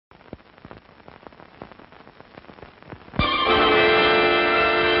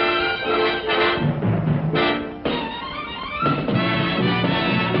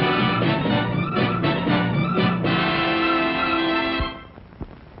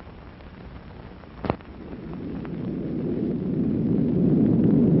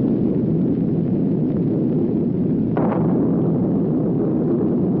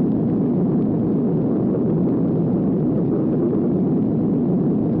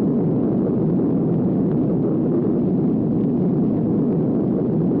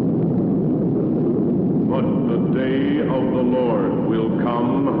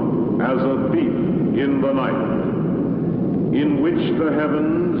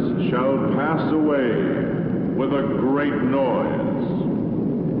shall pass away with a great noise,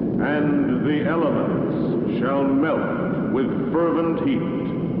 and the elements shall melt with fervent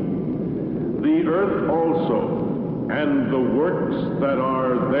heat. The earth also, and the works that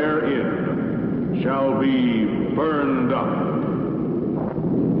are therein, shall be burned up.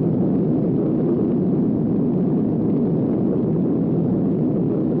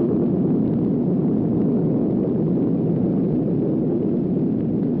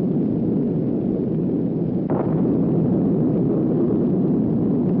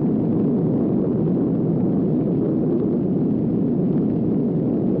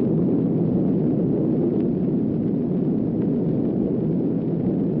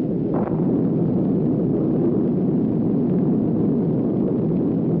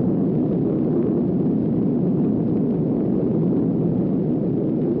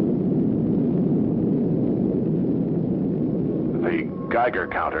 Geiger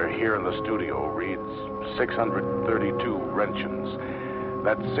counter here in the studio reads 632 Roentgens.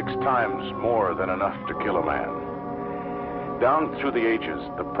 That's 6 times more than enough to kill a man. Down through the ages,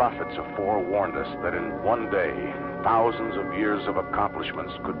 the prophets of forewarned us that in one day, thousands of years of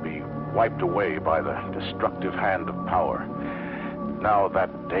accomplishments could be wiped away by the destructive hand of power. Now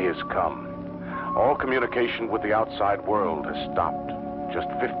that day has come. All communication with the outside world has stopped just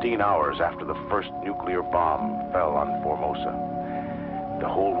 15 hours after the first nuclear bomb fell on Formosa. The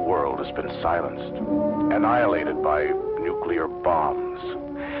whole world has been silenced, annihilated by nuclear bombs.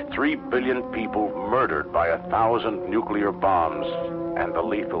 3 billion people murdered by 1,000 nuclear bombs and the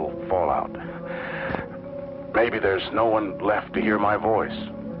lethal fallout. Maybe there's no one left to hear my voice,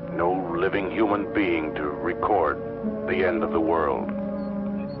 no living human being to record the end of the world.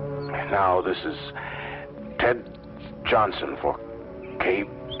 Now this is Ted Johnson for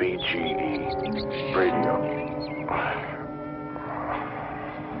KBGE Radio.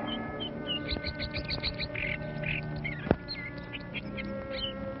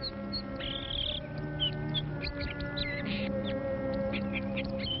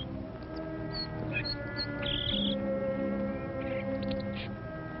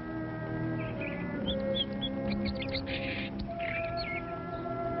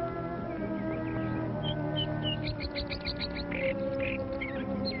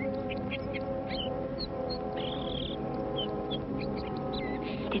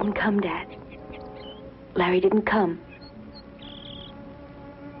 Didn't come, Dad. Larry didn't come.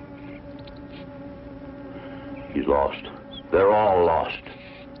 He's lost. They're all lost.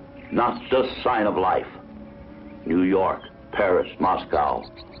 Not a sign of life. New York, Paris, Moscow,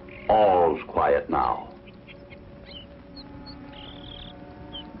 all's quiet now.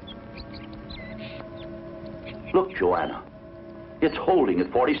 Look, Joanna. It's holding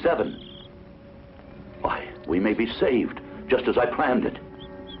at 47. Why, we may be saved, just as I planned it.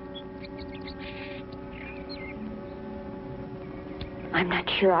 I'm not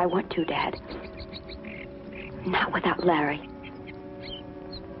sure I want to, Dad. Not without Larry.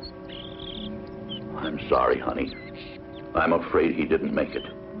 I'm sorry, honey. I'm afraid he didn't make it.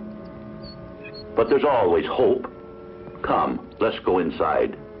 But there's always hope. Come, let's go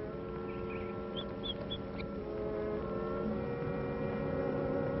inside.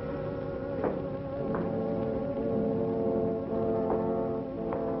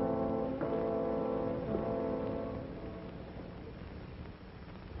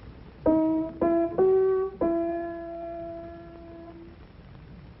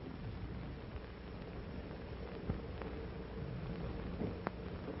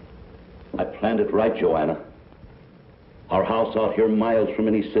 Planned it right, Joanna. Our house out here miles from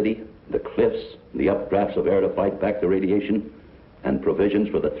any city, the cliffs, the updrafts of air to fight back the radiation, and provisions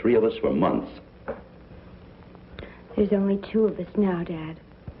for the 3 of us for months. There's only 2 of us now, Dad.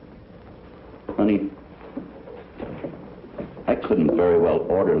 Honey, I couldn't very well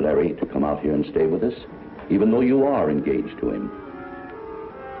order Larry to come out here and stay with us, even though you are engaged to him.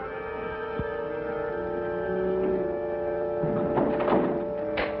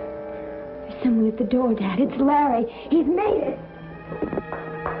 Someone at the door, Dad. It's Larry. He's made it.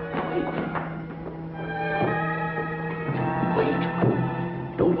 Wait.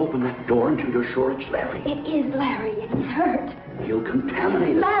 Don't open that door until you're sure it's Larry. It is Larry, and he's hurt. He'll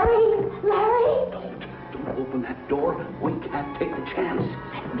contaminate us. Larry! Larry! Don't open that door. We can't take the chance.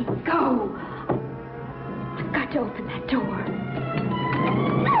 Let me go. I've got to open that door.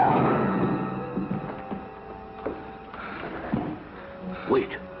 Wait.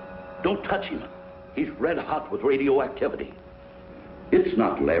 Don't touch him. He's red hot with radioactivity. It's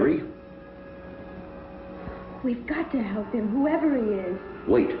not Larry. We've got to help him, whoever he is.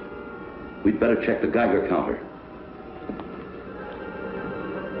 Wait. We'd better check the Geiger counter.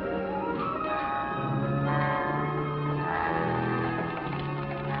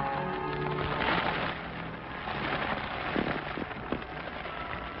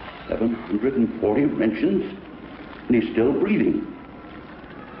 740 Wrenchens, and he's still breathing.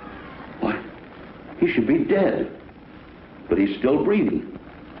 Why, he should be dead. But he's still breathing.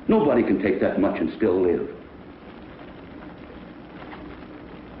 Nobody can take that much and still live.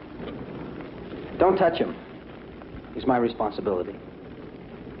 Don't touch him. He's my responsibility.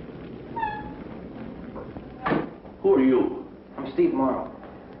 Who are you? I'm Steve Morrow.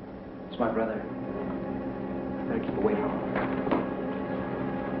 It's my brother. Better keep away from him.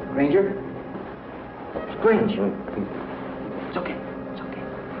 Granger? Granger. It's okay. It's okay.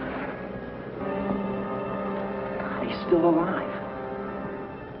 God, he's still alive.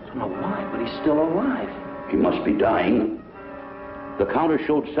 I don't know why, but he's still alive. He must be dying. The counter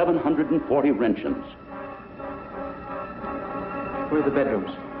showed 740 Wrenchens. Where are the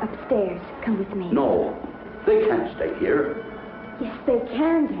bedrooms? Upstairs. Come with me. No, they can't stay here. Yes, they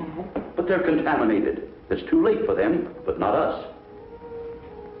can, Dad. But they're contaminated. It's too late for them, but not us.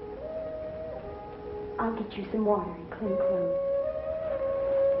 I'll get you some water and clean clothes.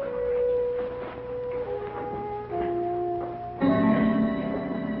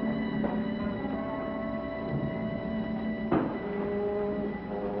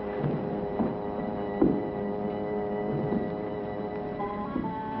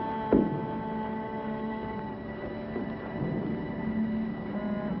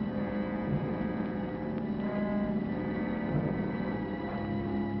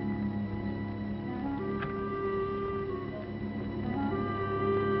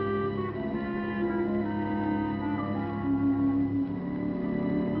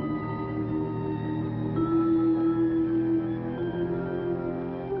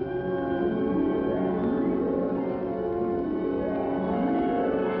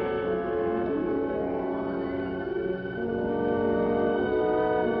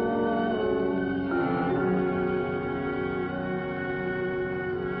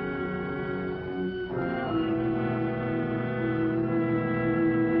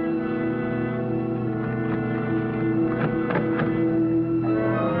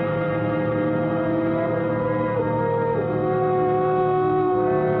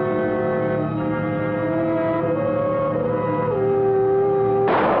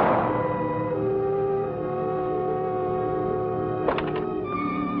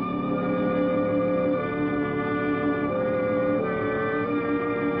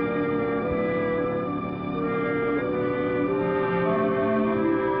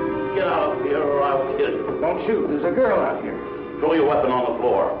 Don't shoot. There's a girl out here. Throw your weapon on the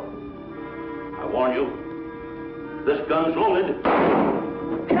floor. I warn you, this gun's loaded.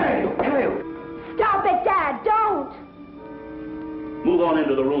 Hey! Stop it, Dad! Don't! Move on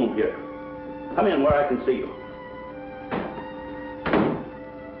into the room here. Come in where I can see you.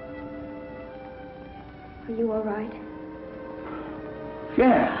 Are you all right?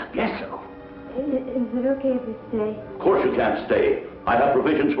 Yeah, I guess so. Is it okay if we stay? Of course you can't stay. I have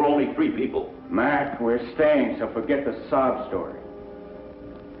provisions for only 3 people. Mac, we're staying, so forget the sob story.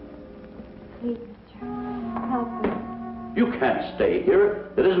 Please, Charla, help me. You can't stay here.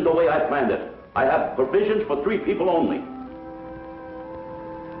 It isn't the way I planned it. I have provisions for 3 people only.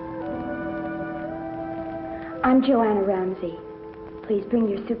 I'm Joanna Ramsey. Please bring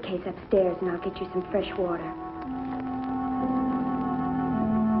your suitcase upstairs and I'll get you some fresh water.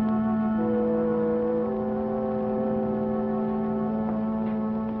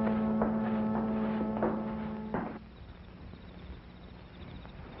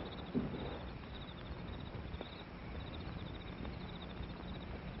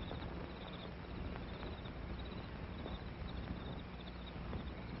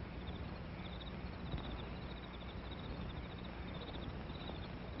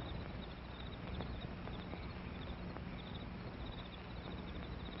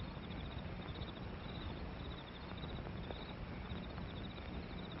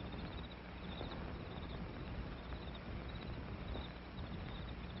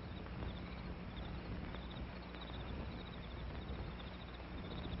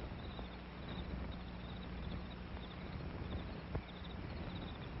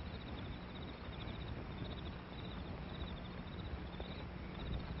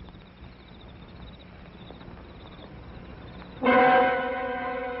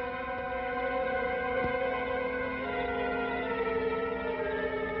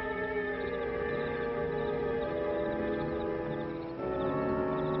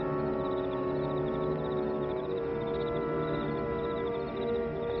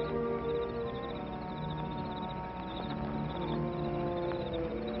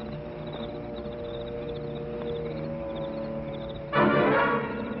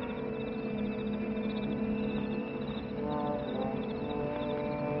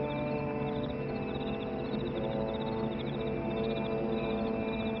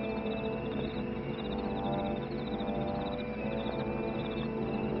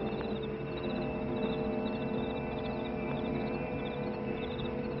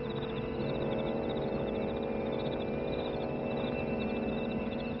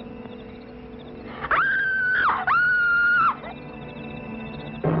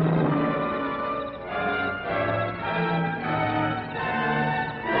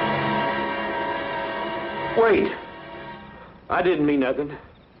 I didn't mean nothing.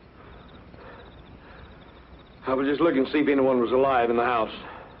 I was just looking to see if anyone was alive in the house.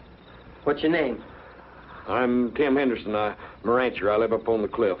 What's your name? I'm Tim Henderson. I'm a rancher. I live up on the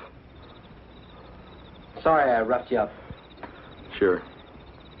cliff. Sorry I roughed you up. Sure.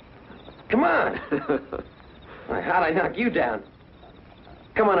 Come on. Why, how'd I knock you down?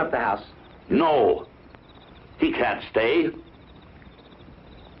 Come on up the house. No. He can't stay.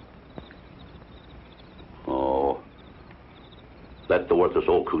 Oh. Let the worthless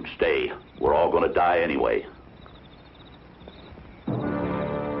old coot stay. We're all going to die anyway.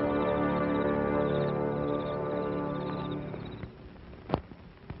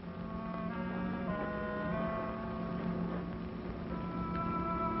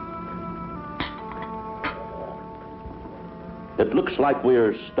 It looks like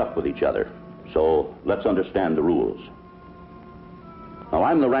we're stuck with each other, so let's understand the rules. Now,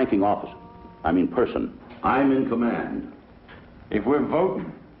 I'm the ranking officer. person. I'm in command. If we're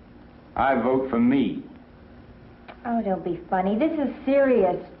voting, I vote for me. Oh, don't be funny. This is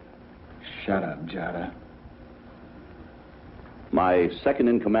serious. Shut up, Jada. My second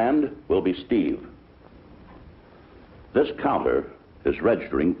in command will be Steve. This counter is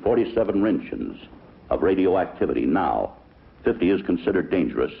registering 47 Roentgens of radioactivity now. 50 is considered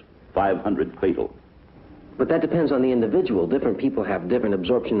dangerous, 500 fatal. But that depends on the individual. Different people have different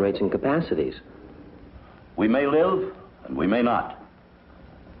absorption rates and capacities. We may live, and we may not.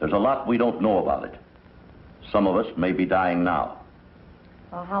 There's a lot we don't know about it. Some of us may be dying now.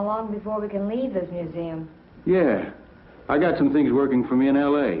 Well, how long before we can leave this museum? Yeah. I got some things working for me in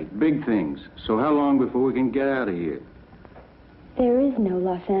L.A. Big things. So how long before we can get out of here? There is no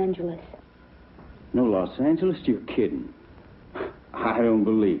Los Angeles. No Los Angeles? You're kidding. I don't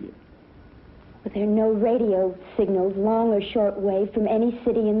believe it. But there are no radio signals, long or short wave, from any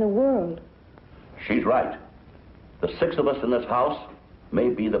city in the world. She's right. The 6 of us in this house may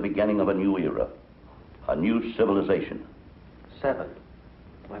be the beginning of a new era. A new civilization. 7.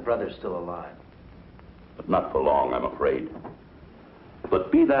 My brother's still alive. But not for long, I'm afraid.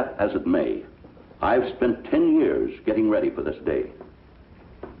 But be that as it may, I've spent 10 years getting ready for this day.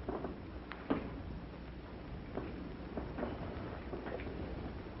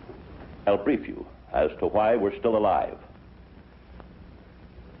 I'll brief you as to why we're still alive.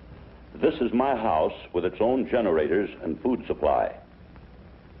 This is my house with its own generators and food supply.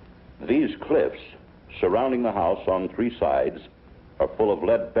 These cliffs surrounding the house on 3 sides are full of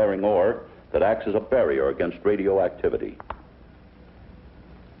lead-bearing ore that acts as a barrier against radioactivity.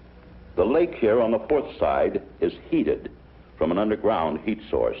 The lake here on the 4th side is heated from an underground heat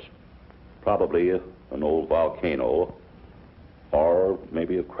source, probably an old volcano, or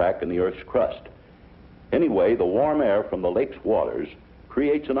maybe a crack in the Earth's crust. Anyway, the warm air from the lake's waters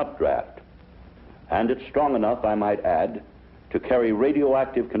creates an updraft, and it's strong enough, I might add, to carry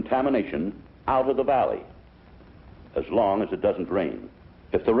radioactive contamination out of the valley, as long as it doesn't rain.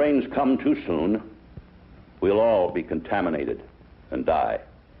 If the rains come too soon, we'll all be contaminated and die.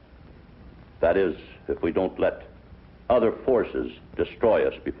 That is, if we don't let other forces destroy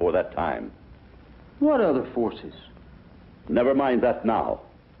us before that time. What other forces? Never mind that now.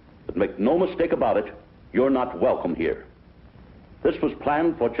 But make no mistake about it, you're not welcome here. This was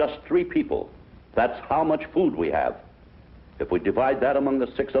planned for just 3 people. That's how much food we have. If we divide that among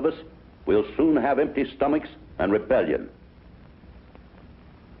the 6 of us, we'll soon have empty stomachs and rebellion.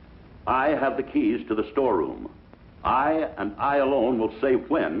 I have the keys to the storeroom. I and I alone will say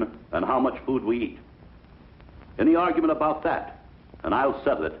when and how much food we eat. Any argument about that, and I'll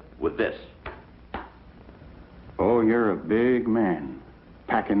settle it with this. Oh, you're a big man,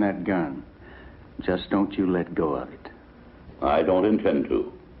 packing that gun. Just don't you let go of it. I don't intend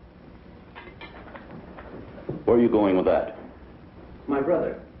to. Where are you going with that? My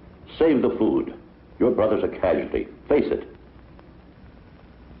brother. Save the food. Your brother's a casualty. Face it.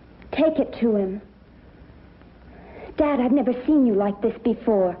 Take it to him. Dad, I've never seen you like this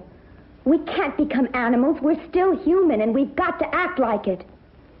before. We can't become animals. We're still human, and we've got to act like it.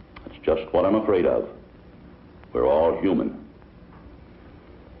 That's just what I'm afraid of. We're all human.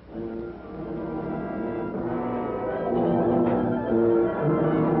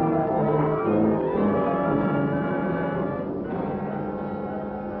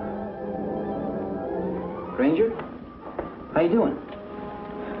 Ranger? How you doing?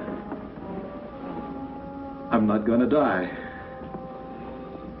 I'm not gonna die.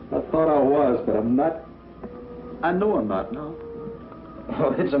 I thought I was, but I'm not. I know I'm not, no.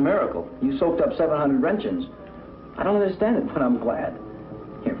 Well, it's a miracle. You soaked up 700 Roentgens. I don't understand it, but I'm glad.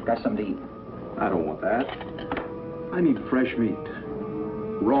 Here, got something to eat. I don't want that. I need fresh meat.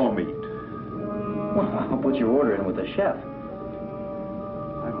 Raw meat. Well, I'll put your order in with the chef.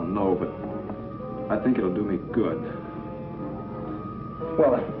 know, but I think it'll do me good.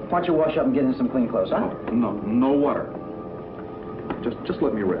 Well, why don't you wash up and get in some clean clothes, huh? No water. Just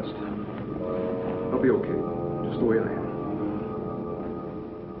let me rest. I'll be okay, just the way I am.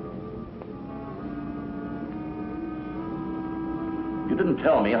 You didn't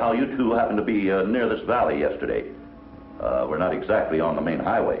tell me how you two happened to be near this valley yesterday. We're not exactly on the main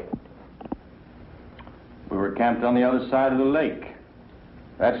highway. We were camped on the other side of the lake.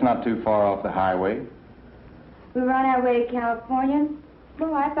 That's not too far off the highway. We were on our way to California.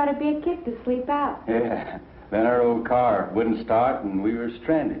 Well, I thought it'd be a kick to sleep out. Yeah. Then our old car wouldn't start and we were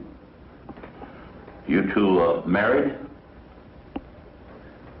stranded. You two married?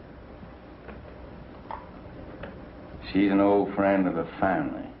 She's an old friend of the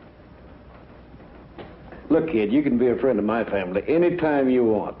family. Look, kid, you can be a friend of my family anytime you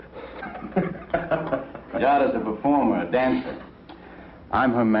want. Jada's a performer, a dancer.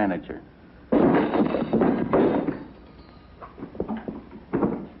 I'm her manager.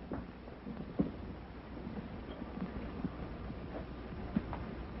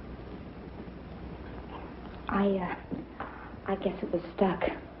 I guess it was stuck.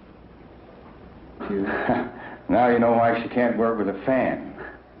 Now you know why she can't work with a fan.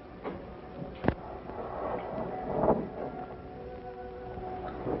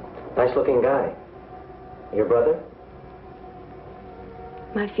 Nice-looking guy. Your brother?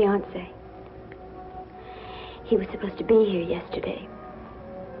 My fiancé. He was supposed to be here yesterday.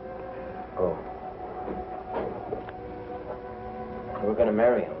 Oh. You were going to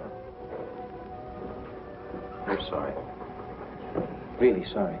marry him. I'm sorry. Really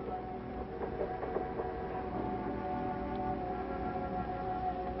sorry.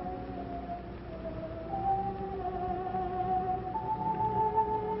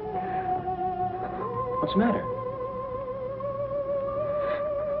 What's the matter?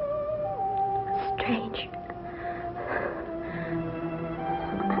 Strange.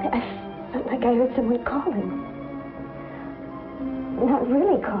 I felt like I heard someone calling. Not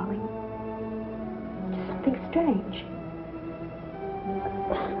really calling. Just something strange.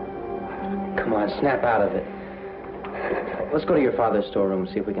 Come on, snap out of it. Let's go to your father's storeroom and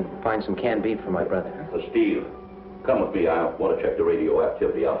see if we can find some canned beef for my brother. Steve, come with me. I want to check the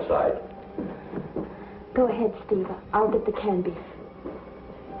radioactivity outside. Go ahead, Steve. I'll get the canned beef.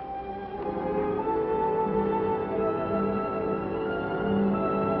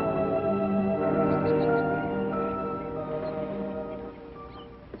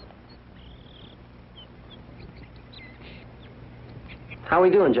 How are we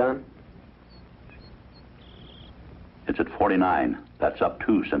doing, John? It's at 49. That's up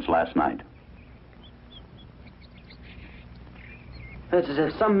 2 since last night. It's as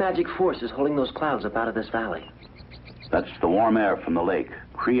if some magic force is holding those clouds up out of this valley. That's the warm air from the lake.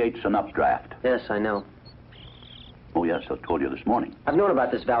 Creates an updraft. Yes, I know. Oh, yes, I told you this morning. I've known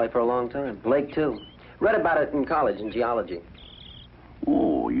about this valley for a long time. Lake, too. Read about it in college in geology.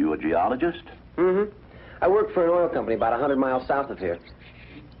 Oh, you a geologist? Mm-hmm. I work for an oil company about 100 miles south of here.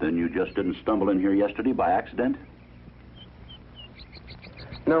 Then you just didn't stumble in here yesterday by accident?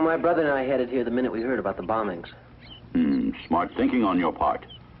 No, my brother and I headed here the minute we heard about the bombings. Smart thinking on your part.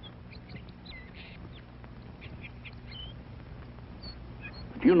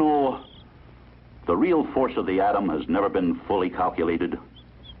 Do you know, the real force of the atom has never been fully calculated?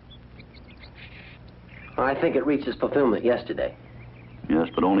 I think it reached its fulfillment yesterday. Yes,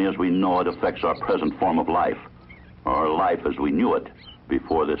 but only as we know it affects our present form of life. Our life as we knew it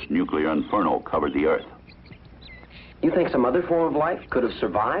before this nuclear inferno covered the Earth. You think some other form of life could have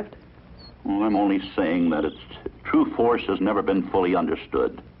survived? Well, I'm only saying that its true force has never been fully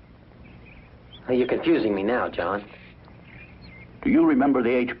understood. You're confusing me now, John. Do you remember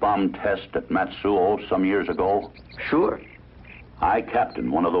the H-bomb test at Matsuo some years ago? Sure. I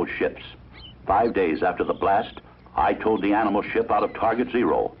captained one of those ships. 5 days after the blast, I towed the animal ship out of Target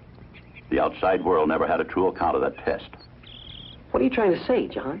Zero. The outside world never had a true account of that test. What are you trying to say,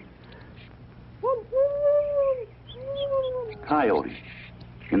 John? Coyote.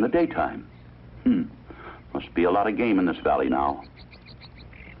 In the daytime. Must be a lot of game in this valley now.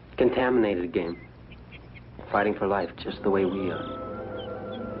 Contaminated game. Fighting for life just the way we are.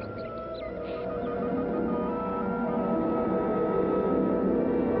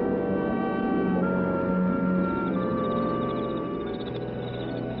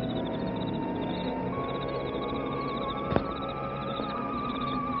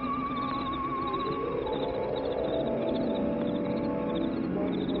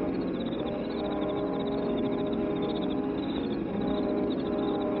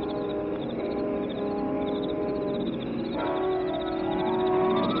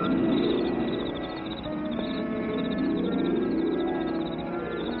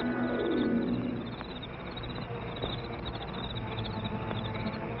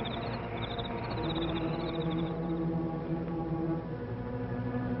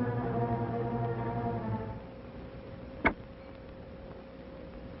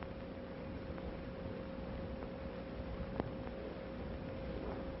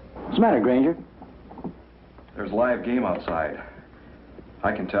 the matter, Granger? There's live game outside.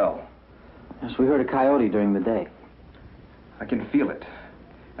 I can tell. Yes, we heard a coyote during the day. I can feel it.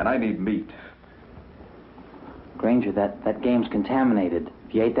 And I need meat. Granger, that game's contaminated.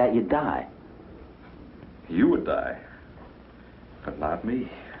 If you ate that, you'd die. You would die. But not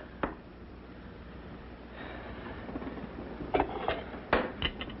me.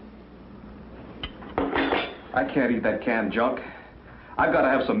 I can't eat that canned junk. I've got to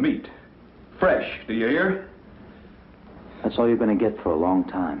have some meat. Fresh, do you hear? That's all you're going to get for a long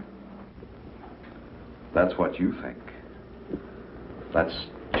time. That's what you think. That's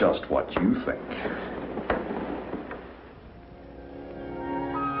just what you think.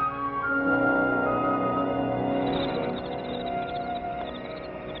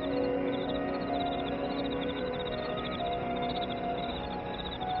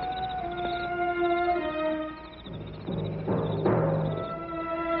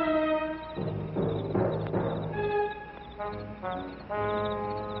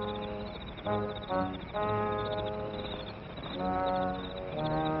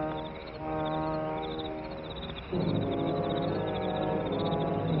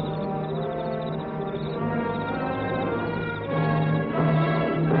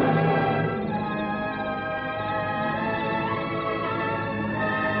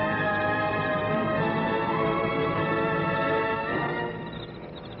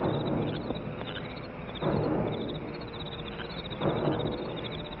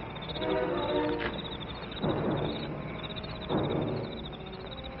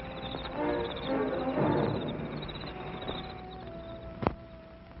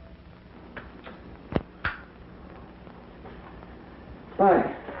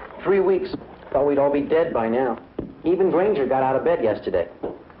 Right. 3 weeks. Thought we'd all be dead by now. Even Granger got out of bed yesterday.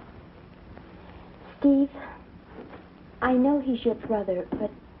 Steve, I know he's your brother,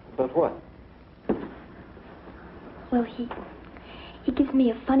 but... But what? Well, he gives me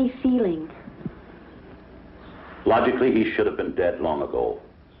a funny feeling. Logically, he should have been dead long ago.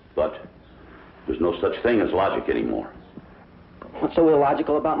 But there's no such thing as logic anymore. What's so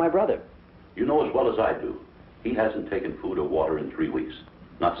illogical about my brother? You know as well as I do. He hasn't taken food or water in 3 weeks.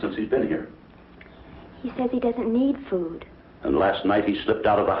 Not since he's been here. He says he doesn't need food. And last night he slipped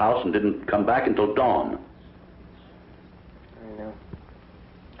out of the house and didn't come back until dawn. I know.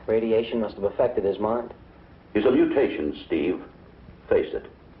 Radiation must have affected his mind. He's a mutation, Steve. Face it.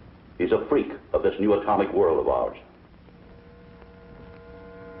 He's a freak of this new atomic world of ours.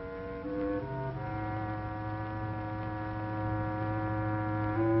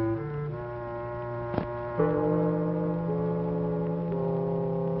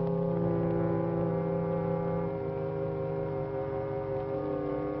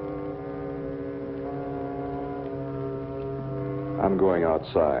 I'm going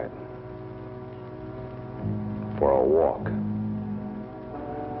outside. For a walk.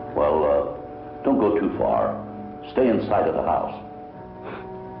 Well, don't go too far. Stay inside of the house.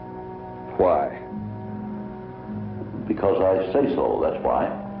 Why? Because I say so, that's why.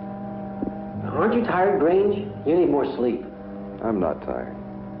 Aren't you tired, Grange? You need more sleep. I'm not tired.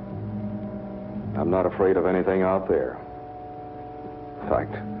 I'm not afraid of anything out there. In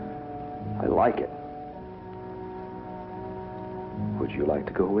fact, I like it. Would you like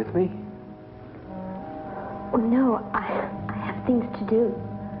to go with me? Oh, no, I have things to do.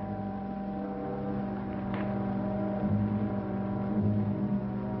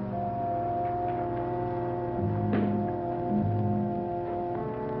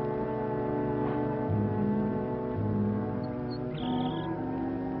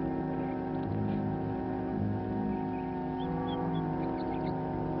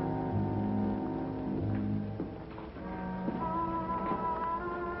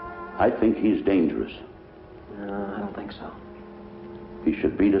 I think he's dangerous. No, I don't think so. He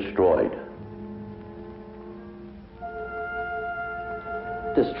should be destroyed.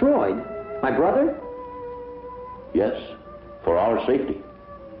 Destroyed? My brother? Yes, for our safety.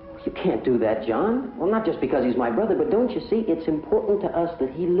 You can't do that, John. Well, not just because he's my brother, but don't you see, it's important to us that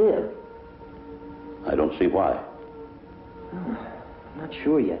he live. I don't see why. I'm not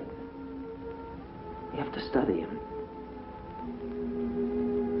sure yet. We have to study him.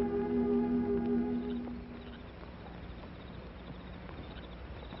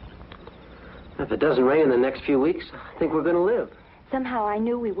 If it doesn't rain in the next few weeks, I think we're going to live. Somehow I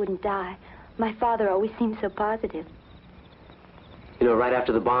knew we wouldn't die. My father always seemed so positive. You know, right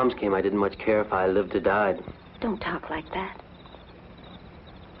after the bombs came, I didn't much care if I lived or died. Don't talk like that.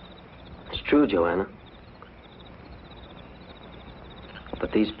 It's true, Joanna.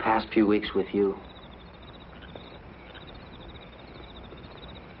 But these past few weeks with you,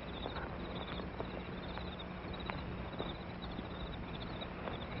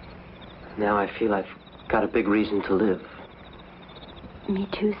 Now I feel I've got a big reason to live. Me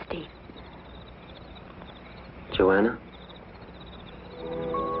too, Steve. Joanna?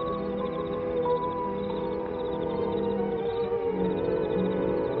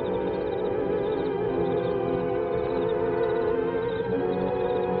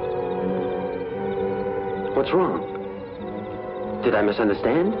 What's wrong? Did I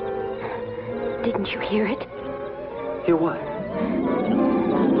misunderstand? Didn't you hear it? Hear what?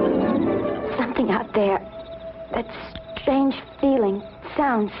 Something out there. That strange feeling,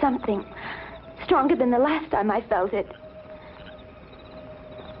 sound, something. Stronger than the last time I felt it.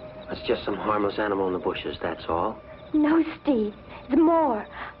 That's just some harmless animal in the bushes, that's all. No, Steve. There's more.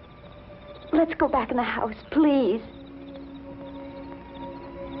 Let's go back in the house, please.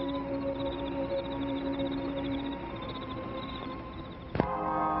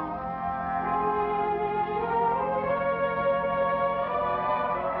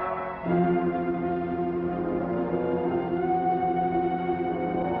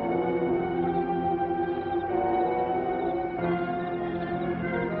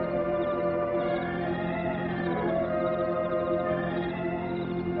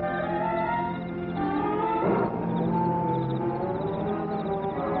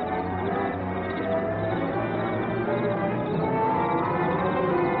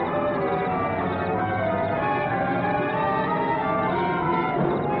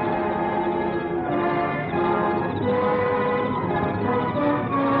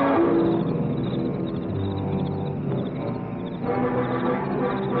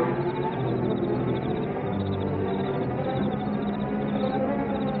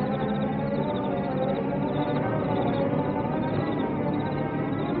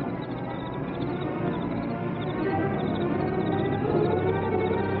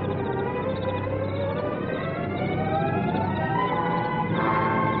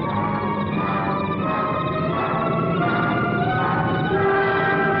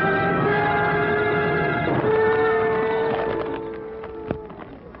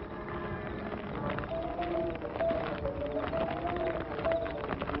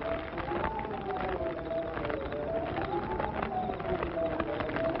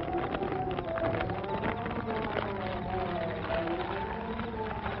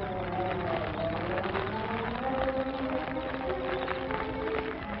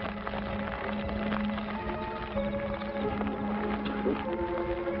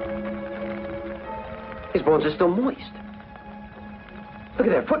 His bones are still moist. Look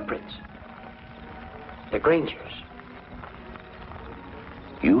at their footprints. They're Granger's.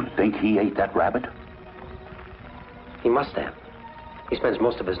 You think he ate that rabbit? He must have. He spends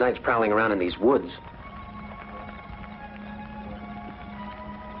most of his nights prowling around in these woods.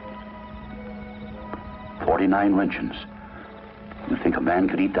 $49 wrenchins. You think a man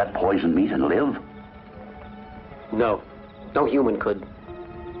could eat that poisoned meat and live? No. No human could.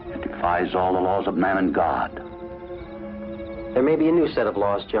 It defies all the laws of man and God. There may be a new set of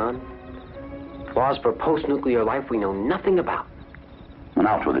laws, John. Laws for post-nuclear life we know nothing about. And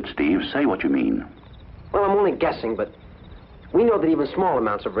out with it, Steve. Say what you mean. Well, I'm only guessing, but we know that even small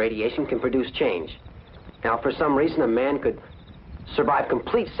amounts of radiation can produce change. Now, if for some reason a man could survive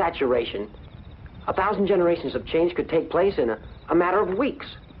complete saturation, 1,000 generations of change could take place in a matter of weeks.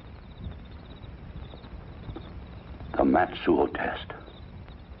 The Matsuo test.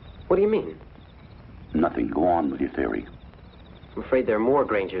 What do you mean? Nothing. Go on with your theory. I'm afraid there are more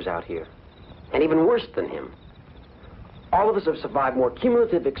Grangers out here. And even worse than him. All of us have survived more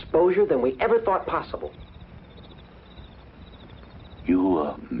cumulative exposure than we ever thought possible.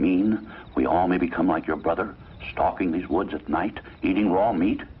 You mean we all may become like your brother, stalking these woods at night, eating raw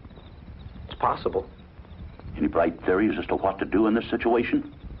meat? It's possible. Any bright theories as to what to do in this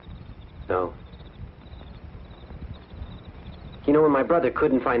situation? No. You know, when my brother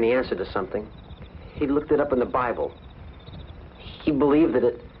couldn't find the answer to something, he looked it up in the Bible. He believed that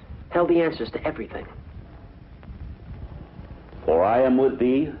it held the answers to everything. For I am with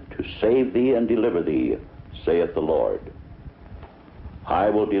thee to save thee and deliver thee, saith the Lord.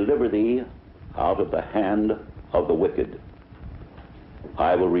 I will deliver thee out of the hand of the wicked.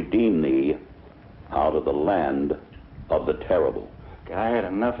 I will redeem thee out of the land of the terrible. I had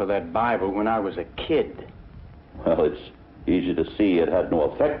enough of that Bible when I was a kid. Well, it's easy to see it had no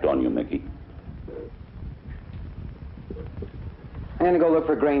effect on you, Mickey. I'm gonna go look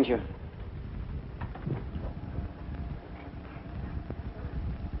for Granger.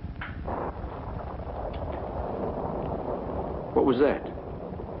 What was that?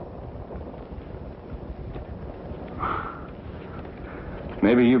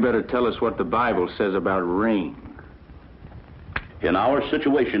 Maybe you better tell us what the Bible says about rain. In our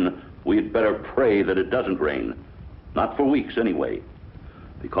situation, we'd better pray that it doesn't rain. Not for weeks, anyway.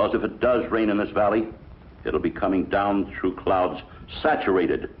 Because if it does rain in this valley, it'll be coming down through clouds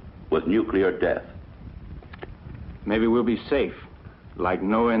saturated with nuclear death. Maybe we'll be safe, like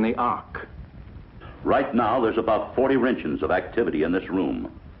Noah in the Ark. Right now, there's about 40 Roentgens of activity in this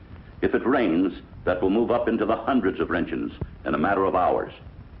room. If it rains, that will move up into the hundreds of Roentgens in a matter of hours,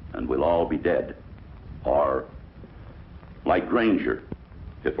 and we'll all be dead. Or like Granger,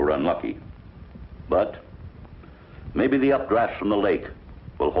 if we're unlucky. But maybe the updrafts from the lake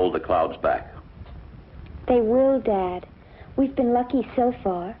will hold the clouds back. They will, Dad. We've been lucky so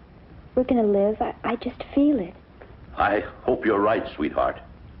far. We're going to live. I just feel it. I hope you're right, sweetheart.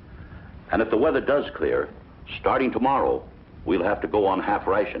 And if the weather does clear, starting tomorrow, we'll have to go on half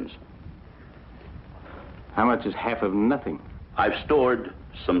rations. How much is half of nothing? I've stored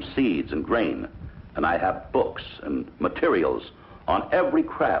some seeds and grain, and I have books and materials on every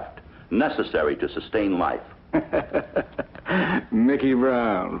craft necessary to sustain life. Mickey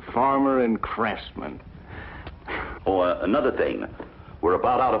Brown, farmer and craftsman. Oh, another thing. We're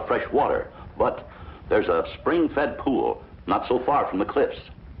about out of fresh water, but there's a spring-fed pool not so far from the cliffs.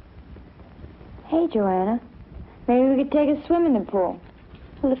 Hey, Joanna. Maybe we could take a swim in the pool.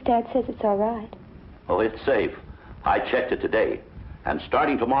 Well, if Dad says it's all right. Oh, it's safe. I checked it today. And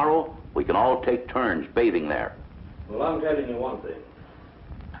starting tomorrow, we can all take turns bathing there. Well, I'm telling you one thing.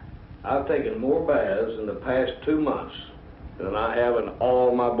 I've taken more baths in the past 2 months than I have in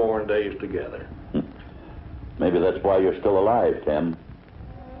all my born days together. Maybe that's why you're still alive, Tim.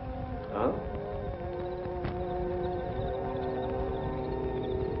 Huh?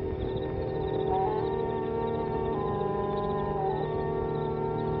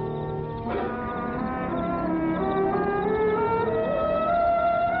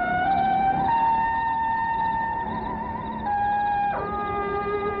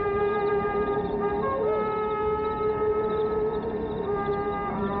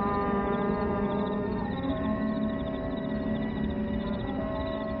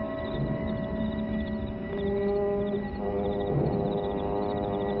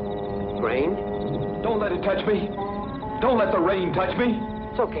 Touch me. Don't let the rain touch me.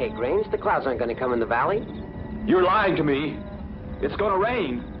 It's okay, Grange. The clouds aren't going to come in the valley. You're lying to me. It's going to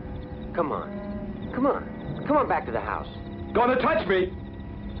rain. Come on. Come on. Come on back to the house. Gonna touch me.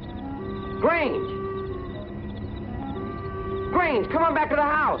 Grange! Grange, come on back to the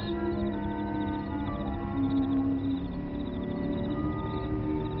house.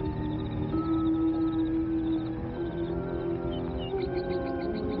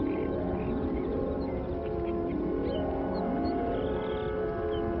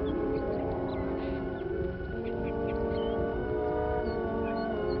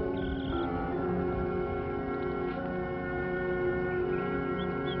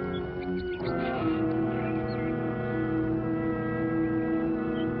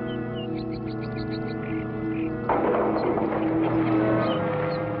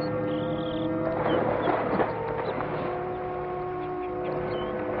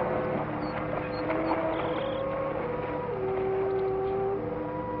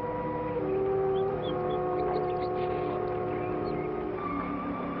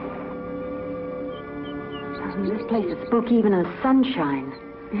 This place is spooky even in the sunshine.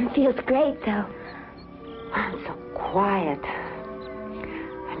 It feels great, though. It's so quiet.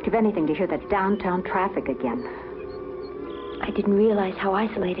 I'd give anything to hear that downtown traffic again. I didn't realize how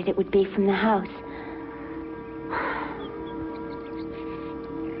isolated it would be from the house.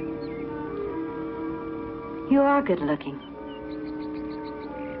 You are good looking.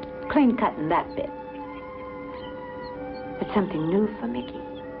 Clean cut in that bit. It's something new for Mickey.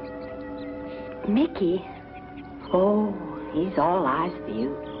 Mickey? Oh, he's all eyes for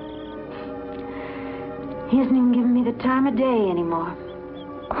you. He isn't even giving me the time of day anymore.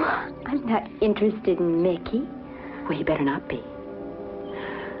 Oh, I'm not interested in Mickey. Well, you better not be.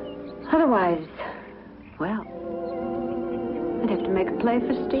 Otherwise, well, I'd have to make a play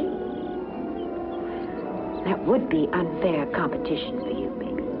for Steve. That would be unfair competition for you,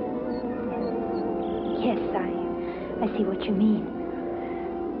 baby. Yes, I see what you mean.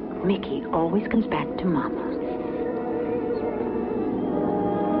 Mickey always comes back to Mama.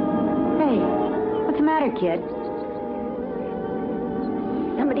 What's the matter, kid?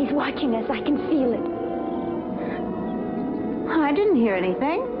 Somebody's watching us. I can feel it. I didn't hear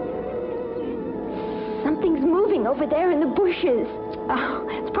anything. Something's moving over there in the bushes. Oh,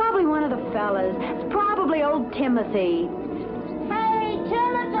 it's probably one of the fellas. It's probably old Timothy. Hey,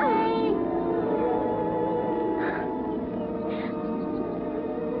 Timothy!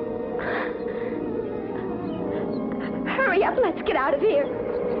 Hurry up. Let's get out of here.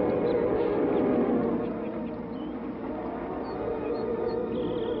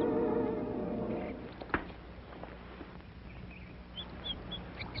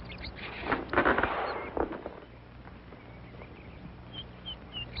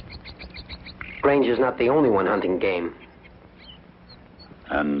 Granger's not the only one hunting game.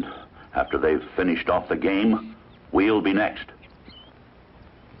 And after they've finished off the game, we'll be next.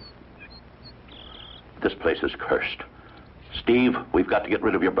 This place is cursed. Steve, we've got to get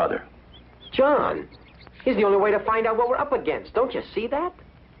rid of your brother. John, he's the only way to find out what we're up against. Don't you see that?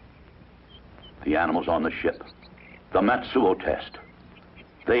 The animals on the ship. The Matsuo test.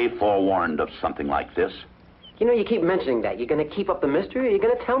 They forewarned of something like this. You know, you keep mentioning that. You're going to keep up the mystery, or you're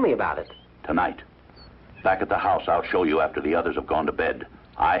going to tell me about it? Tonight. Back at the house, I'll show you after the others have gone to bed.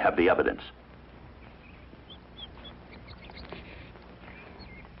 I have the evidence.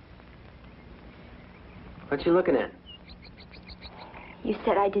 What you looking at? You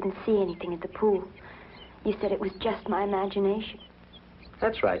said I didn't see anything at the pool. You said it was just my imagination.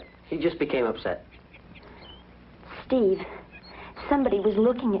 That's right. He just became upset. Steve, somebody was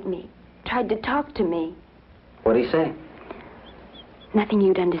looking at me, tried to talk to me. What'd he say? Nothing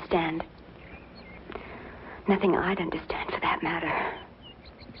you'd understand. Nothing I'd understand, for that matter.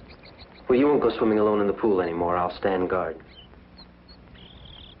 Well, you won't go swimming alone in the pool anymore. I'll stand guard.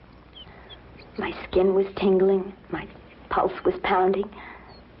 My skin was tingling. My pulse was pounding.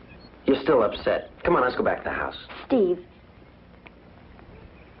 You're still upset. Come on, let's go back to the house. Steve,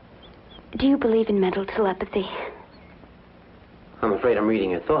 do you believe in mental telepathy? I'm afraid I'm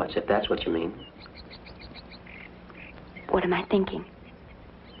reading your thoughts, if that's what you mean. What am I thinking?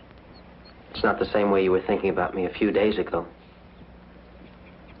 It's not the same way you were thinking about me a few days ago.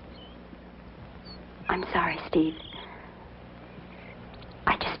 I'm sorry, Steve.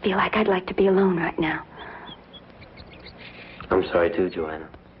 I just feel like I'd like to be alone right now. I'm sorry too, Joanna.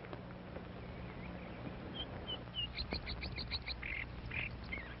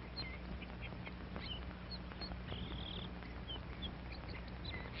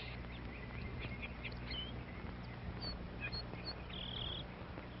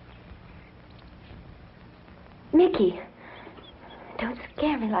 Mickey, don't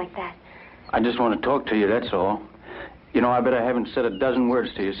scare me like that. I just want to talk to you, that's all. You know, I bet I haven't said a dozen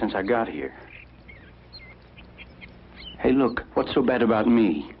words to you since I got here. Hey, look, what's so bad about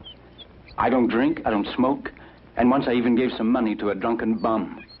me? I don't drink, I don't smoke, and once I even gave some money to a drunken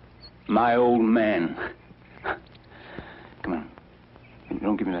bum. My old man. Come on.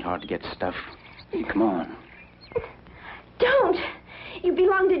 Don't give me that hard-to-get stuff. Come on. Don't! You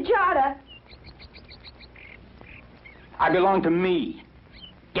belong to Jada. I belong to me.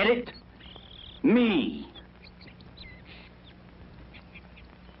 Get it? Me.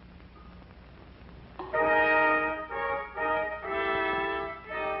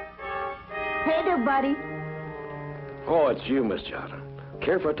 Hey there, buddy. Oh, it's you, Miss Jada.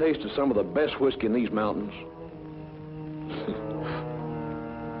 Care for a taste of some of the best whiskey in these mountains?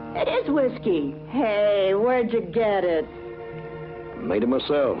 It is whiskey. Hey, where'd you get it? Made it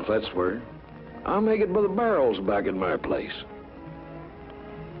myself, that's where. I make it by the barrels back in my place.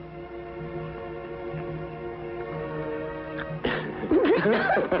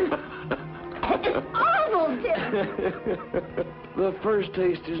 It's awful, Tim. The first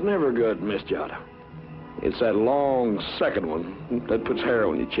taste is never good, Miss Jada. It's that long second one that puts hair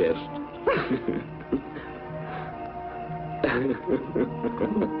on your chest.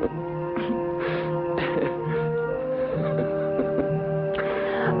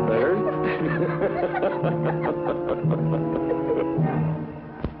 There.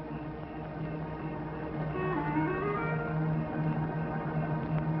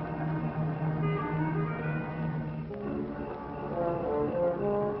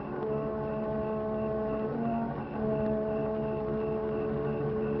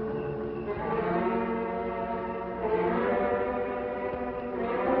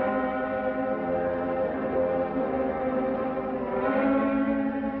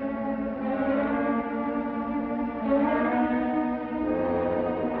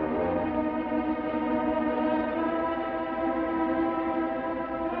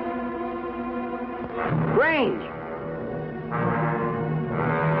 Grange!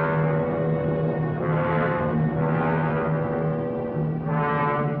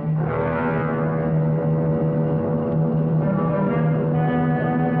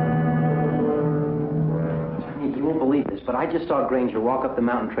 You won't believe this, but I just saw Granger walk up the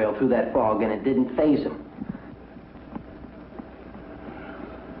mountain trail through that fog, and it didn't faze him.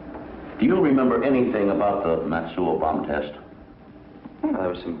 Do you remember anything about the Matsuo bomb test? Well, there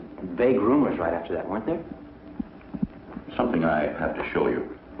were some vague rumors right after that, weren't there? Something I have to show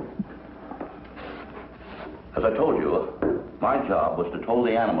you. As I told you, my job was to tow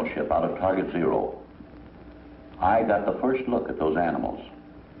the animal ship out of Target Zero. I got the first look at those animals.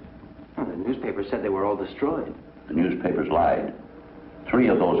 Well, the newspaper said they were all destroyed. The newspapers lied. 3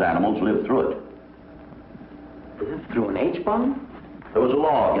 of those animals lived through it. Through an H-bomb? There was a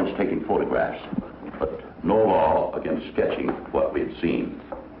law against taking photographs, but no law against sketching what we had seen.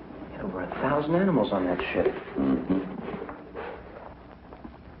 There were 1,000 animals on that ship. Mm-hmm.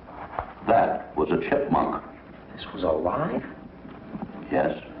 That was a chipmunk. This was alive?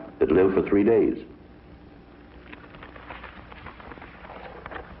 Yes. It lived for 3 days.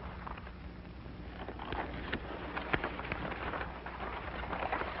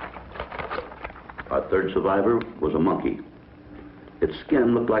 Our third survivor was a monkey. Its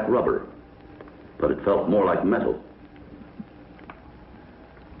skin looked like rubber, but it felt more like metal.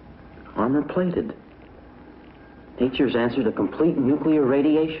 Armor-plated. Nature's answer to complete nuclear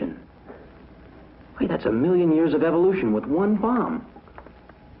radiation. Wait, that's 1,000,000 years of evolution with one bomb.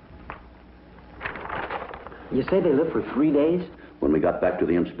 You say they lived for 3 days? When we got back to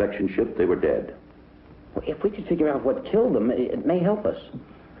the inspection ship, they were dead. Well, if we could figure out what killed them, it may help us.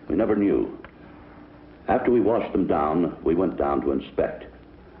 We never knew. After we washed them down, we went down to inspect.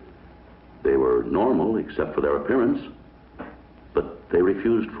 They were normal except for their appearance, but they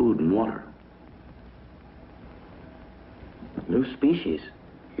refused food and water. New species?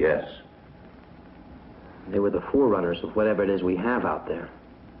 Yes. They were the forerunners of whatever it is we have out there.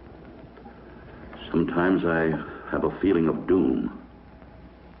 Sometimes I have a feeling of doom.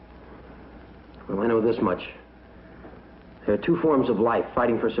 Well, I know this much. There are two forms of life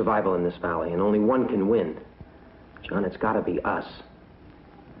fighting for survival in this valley, and only one can win. John, it's got to be us.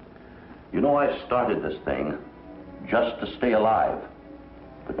 You know, I started this thing just to stay alive.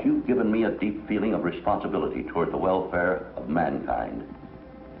 But you've given me a deep feeling of responsibility toward the welfare of mankind.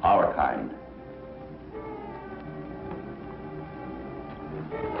 Our kind.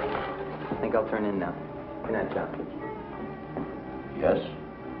 I think I'll turn in now. Good night, John. Yes.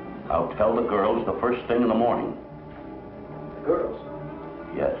 I'll tell the girls the first thing in the morning. The girls?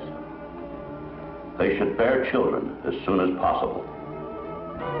 Yes. They should bear children as soon as possible.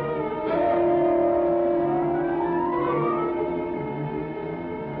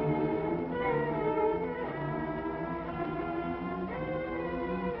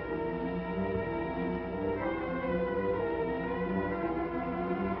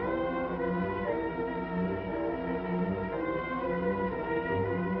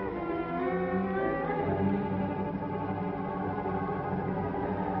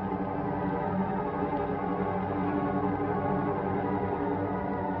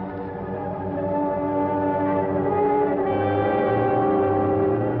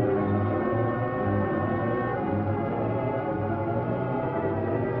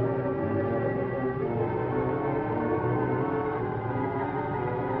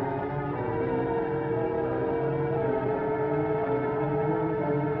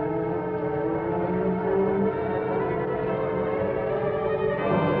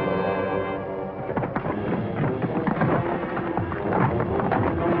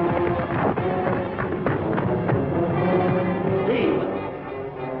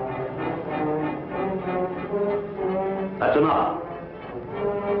 That's enough.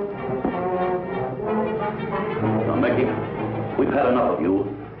 Now, Mickey, we've had enough of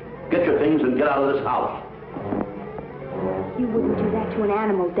you. Get your things and get out of this house. You wouldn't do that to an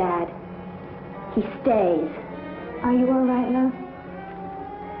animal, Dad. He stays. Are you all right, love?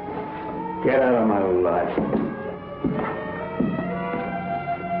 Get out of my life.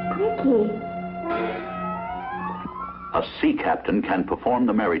 Mickey. A sea captain can perform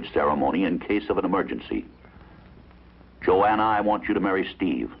the marriage ceremony in case of an emergency. Joanna, I want you to marry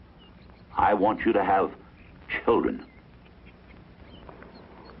Steve. I want you to have children.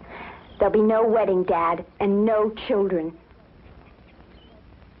 There'll be no wedding, Dad, and no children.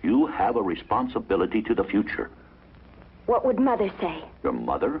 You have a responsibility to the future. What would Mother say? Your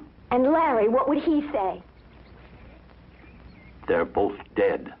mother? And Larry, what would he say? They're both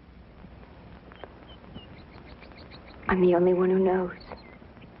dead. I'm the only one who knows.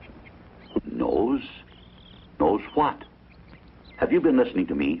 Knows? Knows what? Have you been listening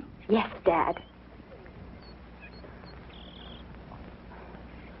to me? Yes, Dad.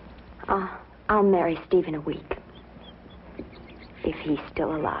 I'll marry Steve in a week. If he's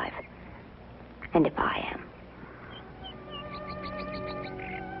still alive. And if I am.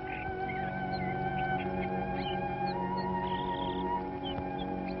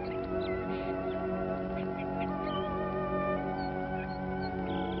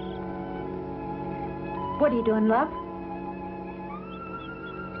 What are you doing, love?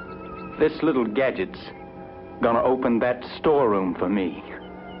 This little gadget's gonna open that storeroom for me.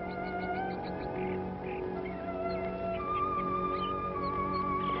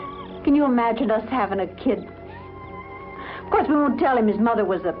 Can you imagine us having a kid? Of course, we won't tell him his mother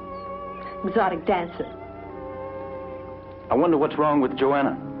was a exotic dancer. I wonder what's wrong with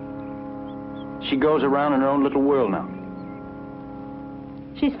Joanna. She goes around in her own little world now.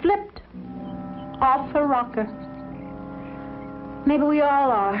 She's flipped off her rocker. Maybe we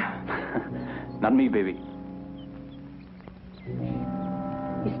all are. Not me, baby.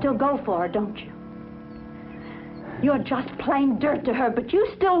 You still go for her, don't you? You're just plain dirt to her, but you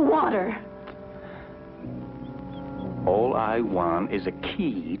still want her. All I want is a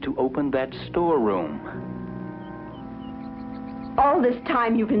key to open that storeroom. All this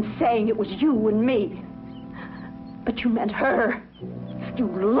time you've been saying it was you and me. But you meant her. You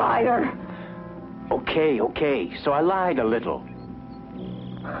liar. Okay. So I lied a little.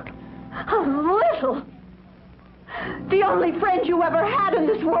 A little? The only friend you ever had in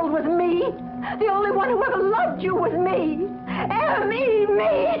this world was me. The only one who ever loved you was me. Me.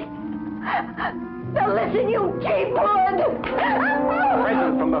 Now listen, you cheapwood.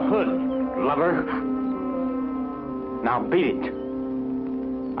 Present from the hood, lover. Now beat it.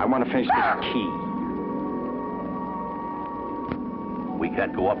 I want to finish this key. We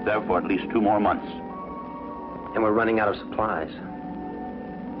can't go up there for at least 2 more months. And we're running out of supplies.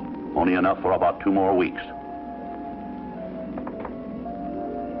 Only enough for about 2 more weeks.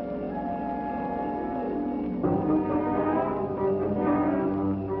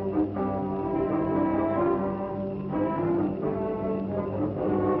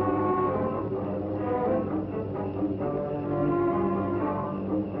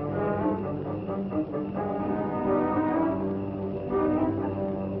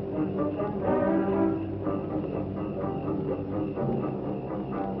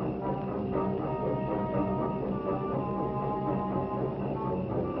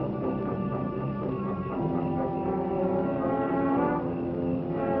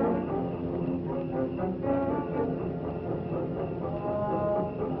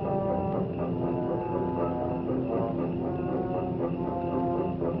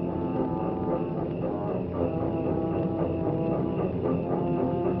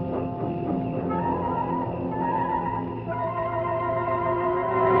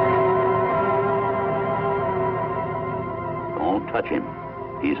 Touch him.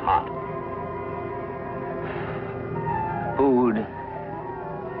 He's hot. Food.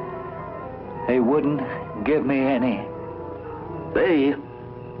 They wouldn't give me any.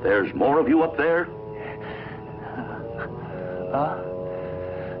 There's more of you up there?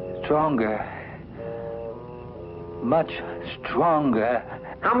 Stronger. Much stronger.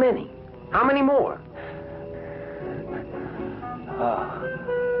 How many? How many more?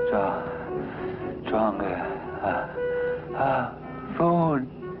 Stronger. Food.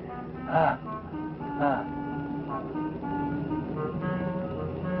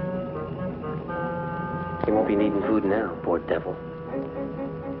 He won't be needing food now, poor devil.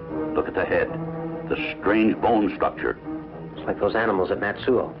 Look at the head. The strange bone structure. It's like those animals at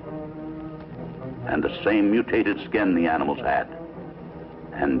Matsuo. And the same mutated skin the animals had.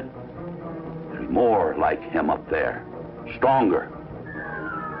 And there's more like him up there. Stronger.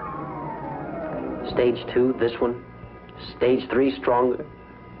 Stage 2, this one. Stage 3, stronger.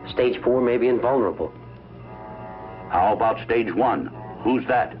 Stage 4, maybe invulnerable. How about stage 1? Who's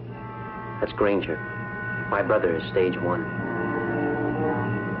that? That's Granger. My brother is stage 1.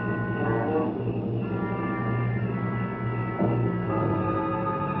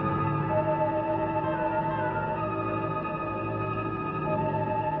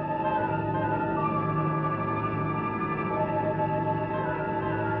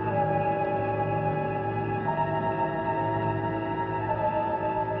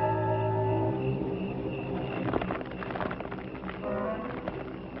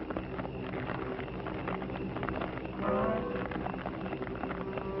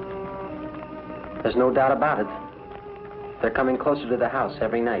 There's no doubt about it. They're coming closer to the house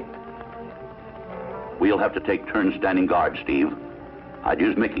every night. We'll have to take turns standing guard, Steve. I'd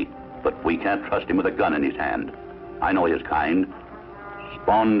use Mickey, but we can't trust him with a gun in his hand. I know his kind.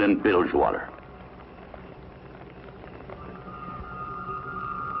 Spawned in Bilgewater.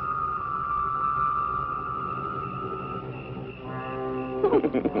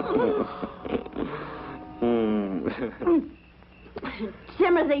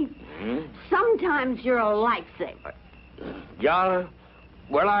 Timothy, sometimes you're a lifesaver. Joanna,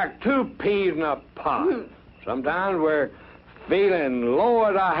 we're like 2 peas in a pod. Sometimes we're feeling low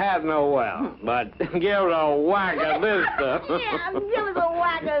as I have no well, but give it a whack of this stuff. Yeah, give us a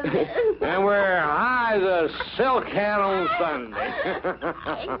whack of this. And we're high as a silk hat on Sunday.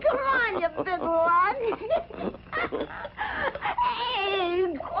 Hey, come on, you big one.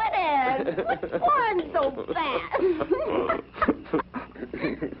 Hey, quit it. What's pouring so fast?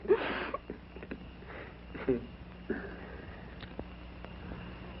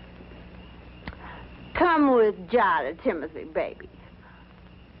 Jada, Timothy, baby.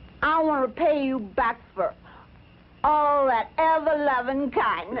 I want to pay you back for all that ever-loving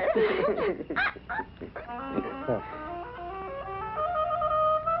kindness.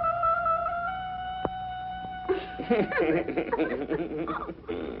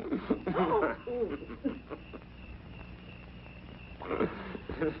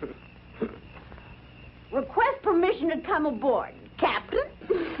 Request permission to come aboard, Captain.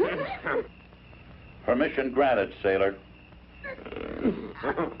 Permission granted, sailor.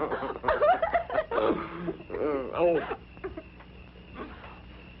 Oh.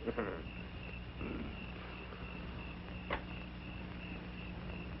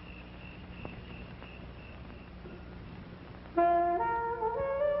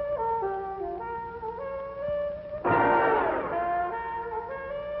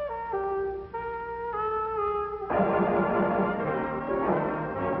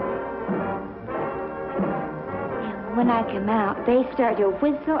 When I come out, they start to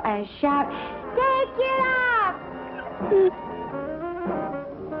whistle and shout, "Take it off!"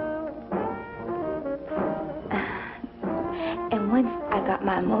 And once I got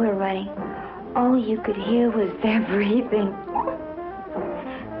my motor running, all you could hear was their breathing.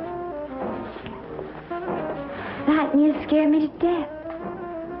 That near scared me to death.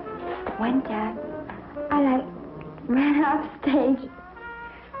 One time, I ran off stage,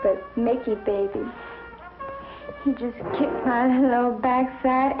 but Mickey, baby, he just kicked my little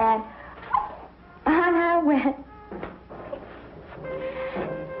backside and on I went.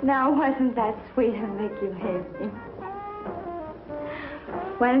 Now, wasn't that sweet of Mickey, baby?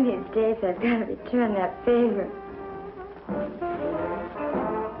 One of these days, I've got to return that favor.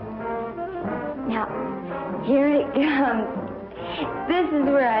 Now, here it comes. This is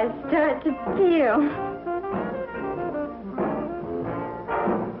where I start to feel.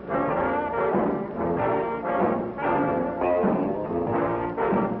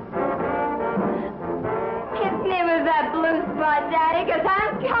 Daddy, because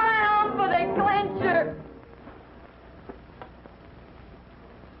I'm coming home for the clincher.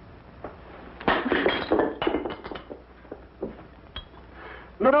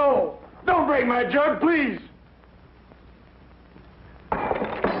 No! Don't break my jug, please!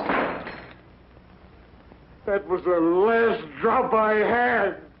 That was the last drop I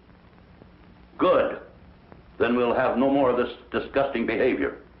had. Good. Then we'll have no more of this disgusting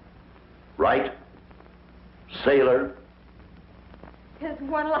behavior. Right? Sailor? There's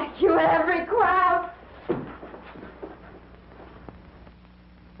one like you in every crowd.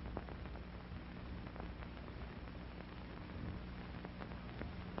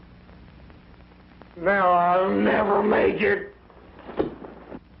 Now I'll never make it.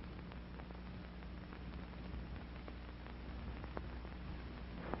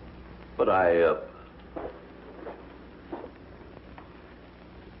 But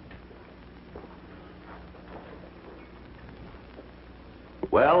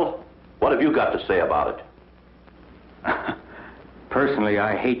Well, what have you got to say about it? Personally,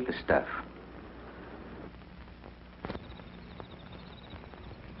 I hate the stuff.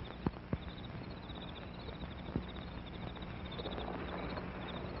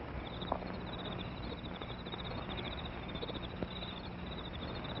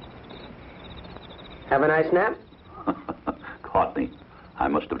 Have a nice nap? Caught me. I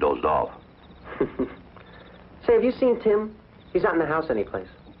must have dozed off. Say, have you seen Tim? He's not in the house anyplace.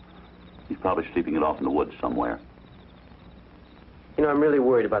 He's probably sleeping it off in the woods somewhere. You know, I'm really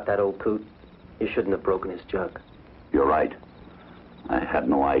worried about that old coot. You shouldn't have broken his jug. You're right. I had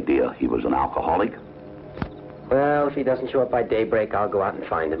no idea he was an alcoholic. Well, if he doesn't show up by daybreak, I'll go out and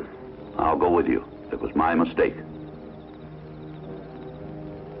find him. I'll go with you. It was my mistake.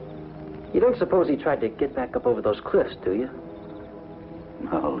 You don't suppose he tried to get back up over those cliffs, do you?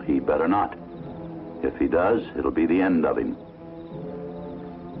 Well, he better not. If he does, it'll be the end of him.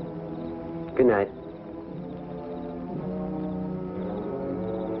 Good night.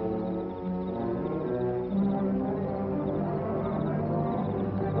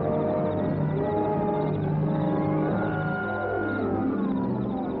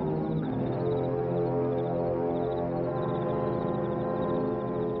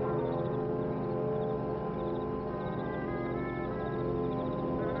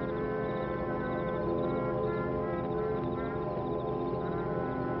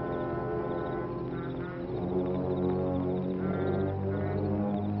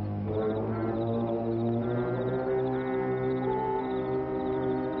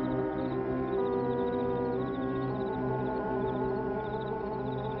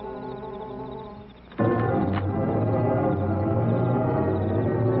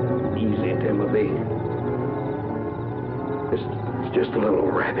 It's just a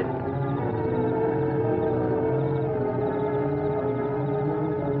little rabbit.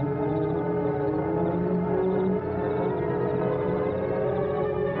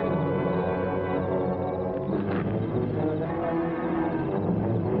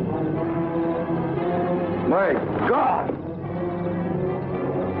 My God!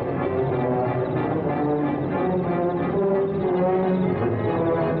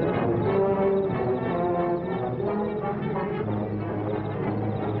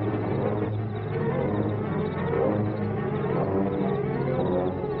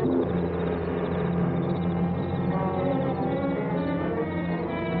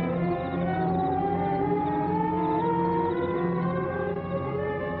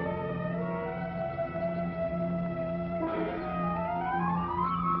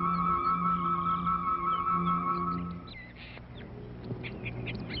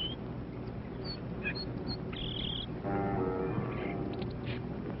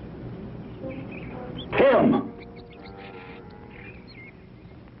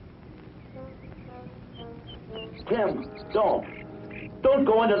 Tim, don't. Don't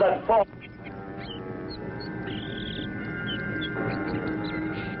go into that fog.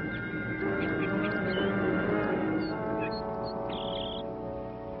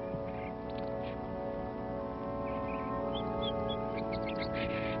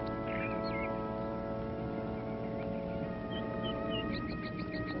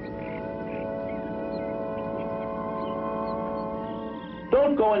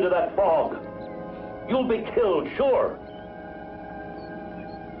 Don't go into that fog. You'll be killed, sure.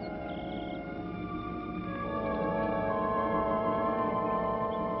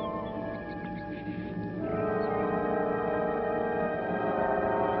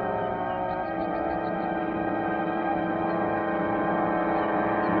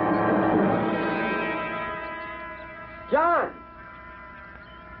 John!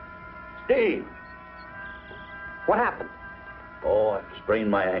 Steve! What happened? Oh, I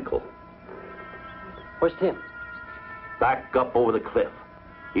sprained my ankle. Where's Tim? Back up over the cliff.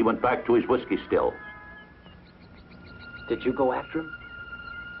 He went back to his whiskey still. Did you go after him?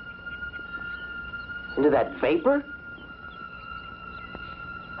 Into that vapor?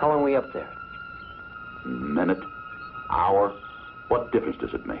 How long were we up there? Minute, hour, what difference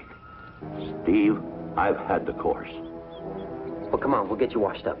does it make? Steve, I've had the course. Well, come on, we'll get you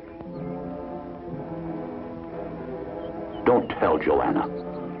washed up. Don't tell Joanna.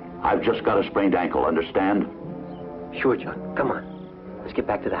 I've just got a sprained ankle, understand? Sure, John. Come on. Let's get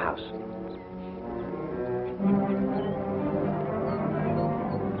back to the house.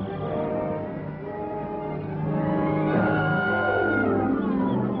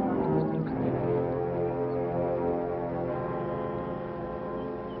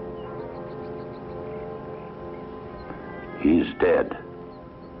 He's dead.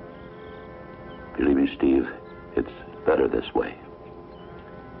 Believe me, Steve, it's better this way.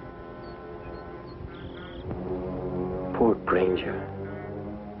 Poor Granger.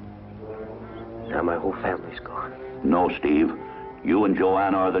 Now my whole family's gone. No, Steve. You and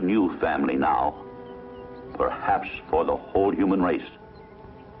Joanna are the new family now. Perhaps for the whole human race.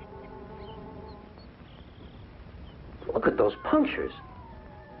 Look at those punctures.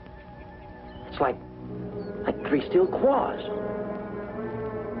 It's like 3 steel claws.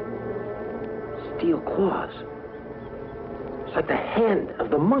 Steel claws. It's like the hand of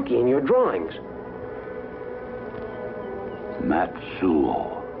the monkey in your drawings.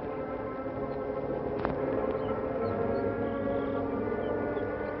 Matsuo.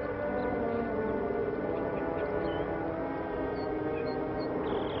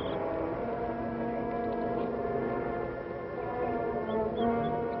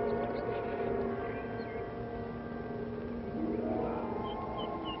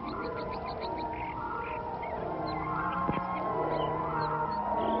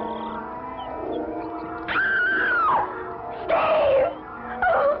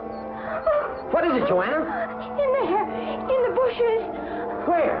 Joanna? In the bushes.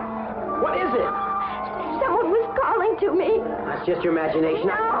 Where? What is it? Someone was calling to me. That's just your imagination.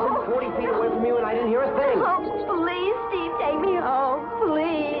 No. I was 40 feet away from you and I didn't hear a thing. Oh, please, Steve, take me home.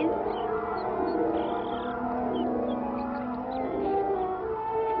 Please.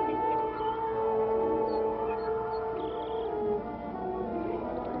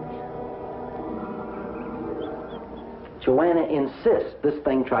 Joanna insists this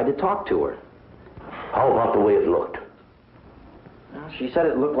thing tried to talk to her. How about the way it looked? Well, she said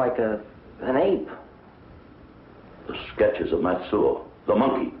it looked like an ape. The sketches of Matsuo, the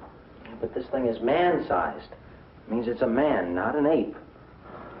monkey. But this thing is man-sized. It means it's a man, not an ape.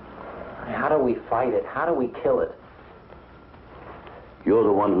 How do we fight it? How do we kill it? You're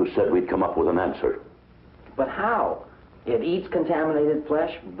the one who said we'd come up with an answer. But how? It eats contaminated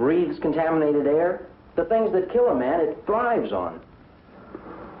flesh, breathes contaminated air. The things that kill a man, it thrives on.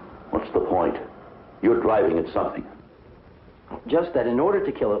 What's the point? You're driving at something. Just that in order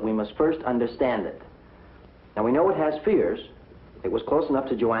to kill it, we must first understand it. Now, we know it has fears. It was close enough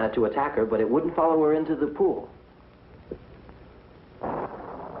to Joanna to attack her, but it wouldn't follow her into the pool.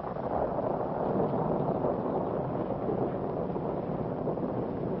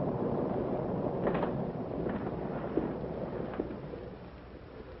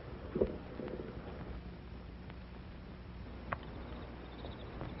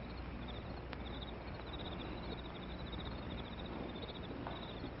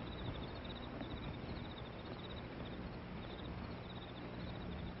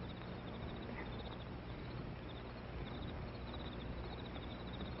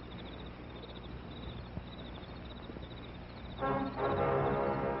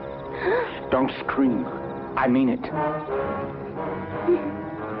 Don't scream. I mean it.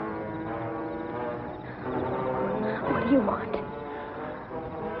 What do you want?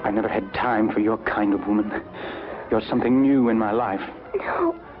 I never had time for your kind of woman. You're something new in my life.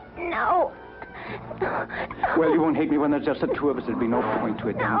 No. Well, you won't hate me when there's just the two of us. There'd be no point to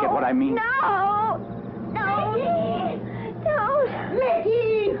it. No. You get what I mean? No! Mickey! Don't!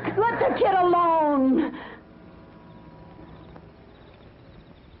 Mickey! Let the kid alone!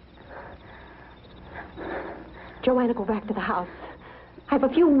 Joanna, go back to the house. I have a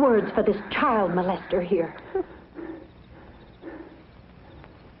few words for this child molester here.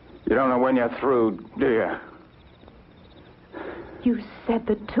 You don't know when you're through, do you? You said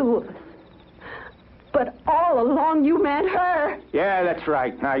the two of us. But all along you meant her. Yeah, that's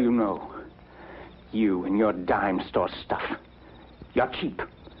right. Now you know. You and your dime store stuff. You're cheap.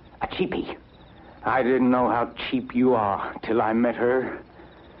 A cheapie. I didn't know how cheap you are till I met her.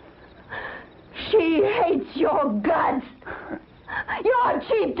 She hates your guts. You're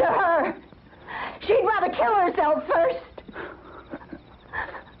cheap to her. She'd rather kill herself first.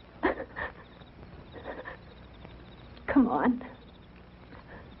 Come on.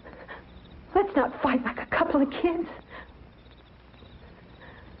 Let's not fight like a couple of kids.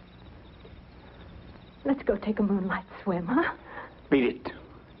 Let's go take a moonlight swim, huh? Beat it.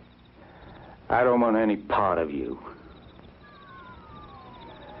 I don't want any part of you.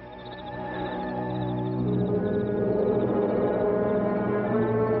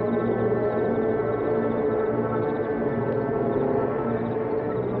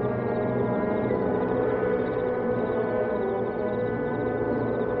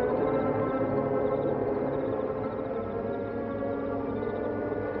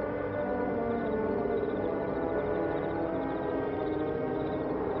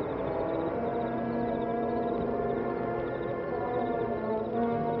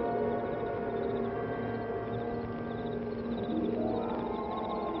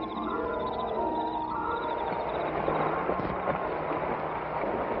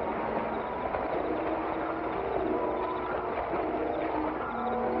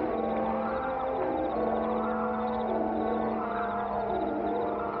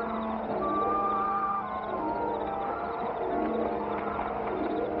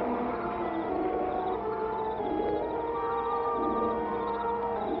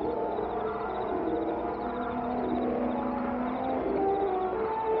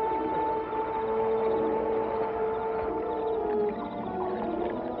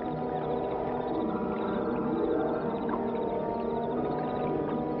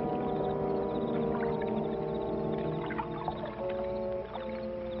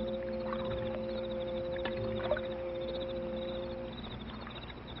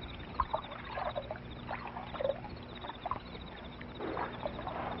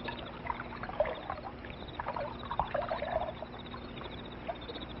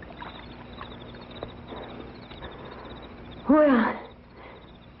 Well,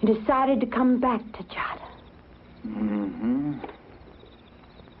 you decided to come back to Jada. Mm-hmm.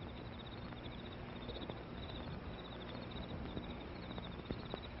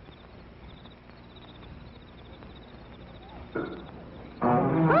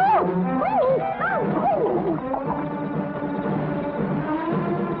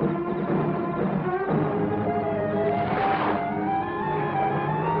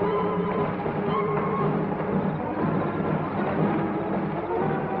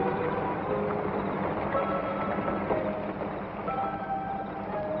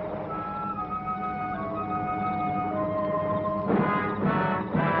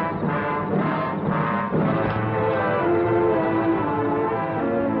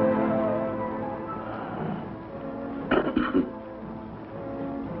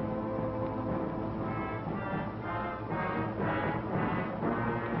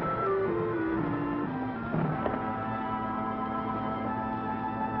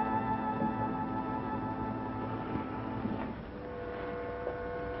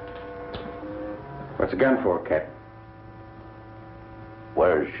 What's the gun for, Cap?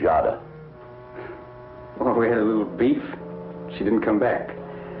 Where's Jada? Well, we had a little beef. She didn't come back.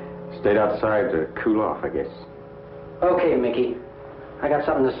 Stayed outside to cool off, I guess. Okay, Mickey. I got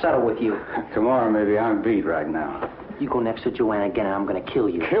something to settle with you. Tomorrow, maybe I'm beat right now. You go next to Joanna again, and I'm going to kill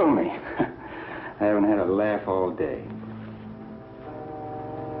you. Kill me? I haven't had a laugh all day.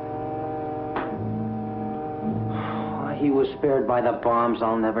 Why he was spared by the bombs,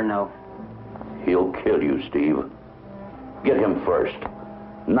 I'll never know. He'll kill you, Steve. Get him first.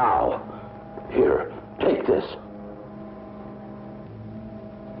 Now. Here, take this.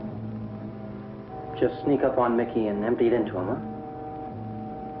 Just sneak up on Mickey and empty it into him, huh?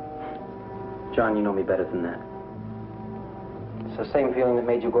 John, you know me better than that. It's the same feeling that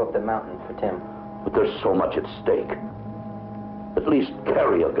made you go up the mountain for Tim. But there's so much at stake. At least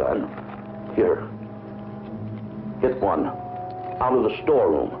carry a gun. Here. Get one. Out of the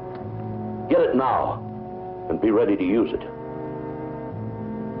storeroom. Get it now. And be ready to use it.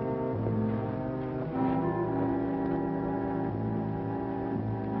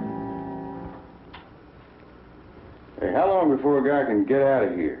 Hey, how long before a guy can get out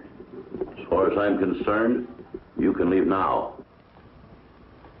of here? As far as I'm concerned, you can leave now.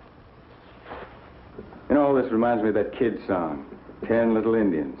 You know, this reminds me of that kid song, 10 Little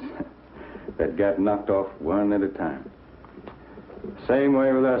Indians, that got knocked off one at a time. Same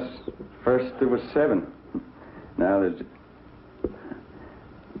way with us. First there was 7. Now there's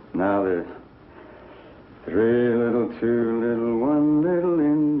 3 little, 2 little, 1 little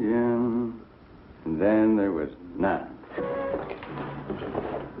Indian. And then there was 9.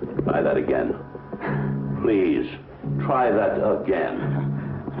 Try that again. Please, try that again.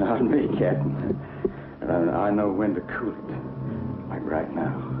 Not me, Captain. I know when to cool it. Like right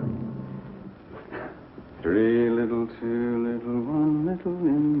now. 3 little, 2 little, 1 little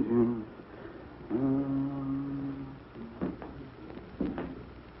Indian.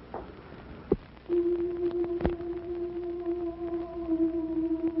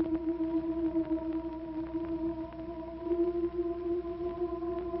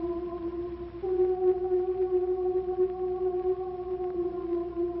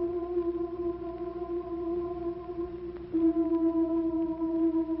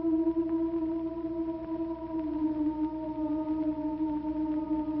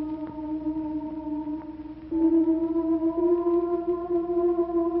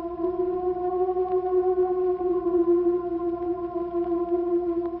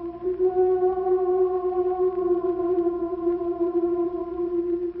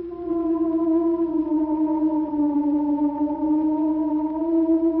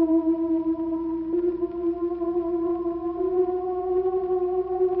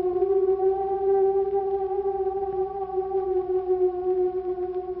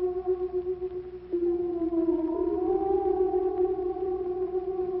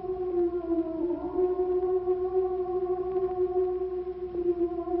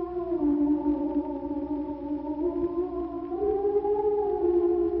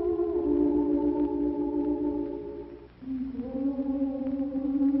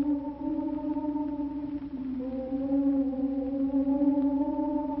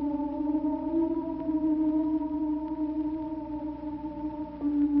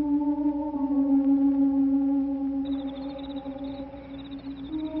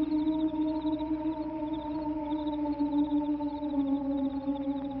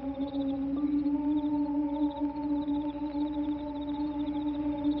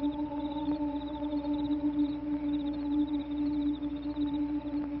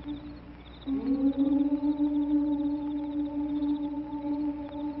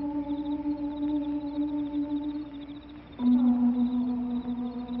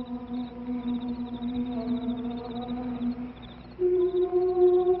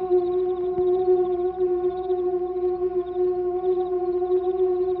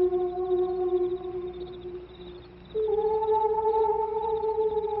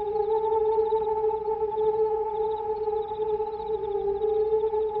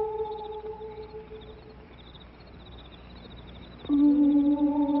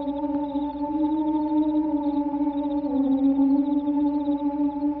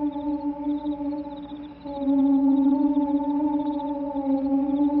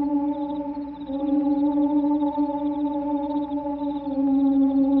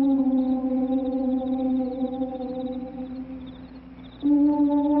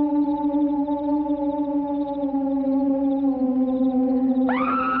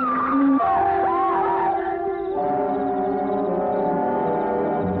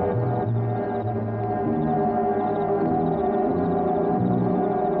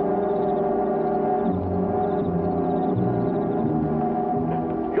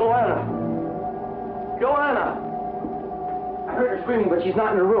 screaming, but she's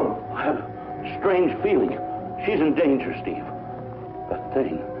not in her room. I have a strange feeling. She's in danger, Steve.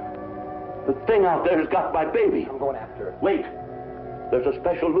 The thing out there has got my baby. I'm going after her. Wait. There's a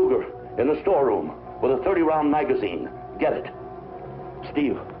special Luger in the storeroom with a 30-round magazine. Get it.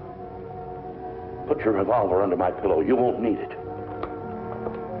 Steve, put your revolver under my pillow. You won't need it.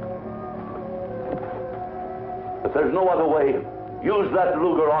 If there's no other way, use that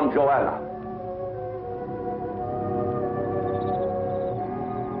Luger on Joanna.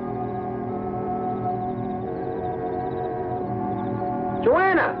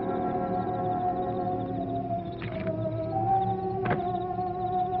 Joanna!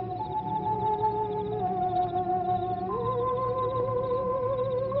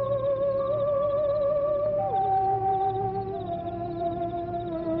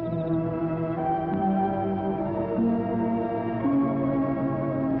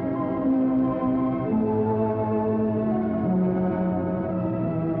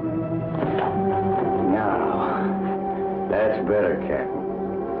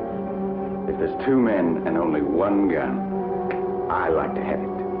 Two men and only one gun. I like to have it.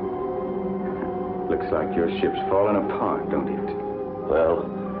 Looks like your ship's falling apart, don't it?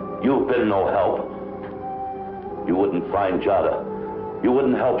 Well, you've been no help. You wouldn't find Jada. You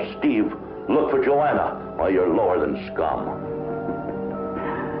wouldn't help Steve look for Joanna. Why, you're lower than scum.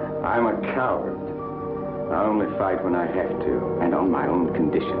 I'm a coward. I only fight when I have to, and on my own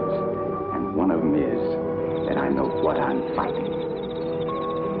conditions. And one of them is that I know what I'm fighting.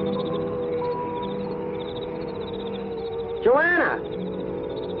 Joanna!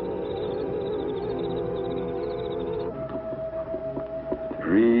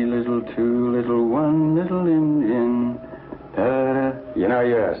 Three little, two little, one little Indian. You know,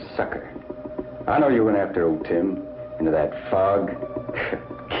 you're a sucker. I know you went after old Tim into that fog.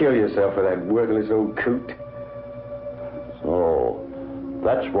 Kill yourself for that worthless old coot. So,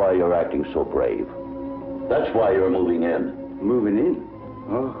 that's why you're acting so brave. That's why you're moving in. Moving in?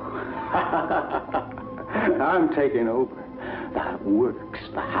 Oh. I'm taking over. The works,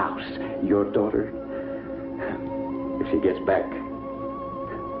 the house, your daughter. If she gets back,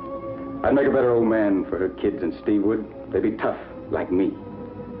 I'd make a better old man for her kids than Steve would. They'd be tough, like me.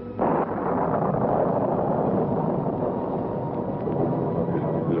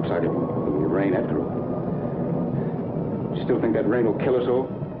 It looks like it will rain after all. You still think that rain will kill us all?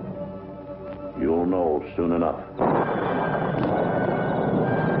 You'll know soon enough.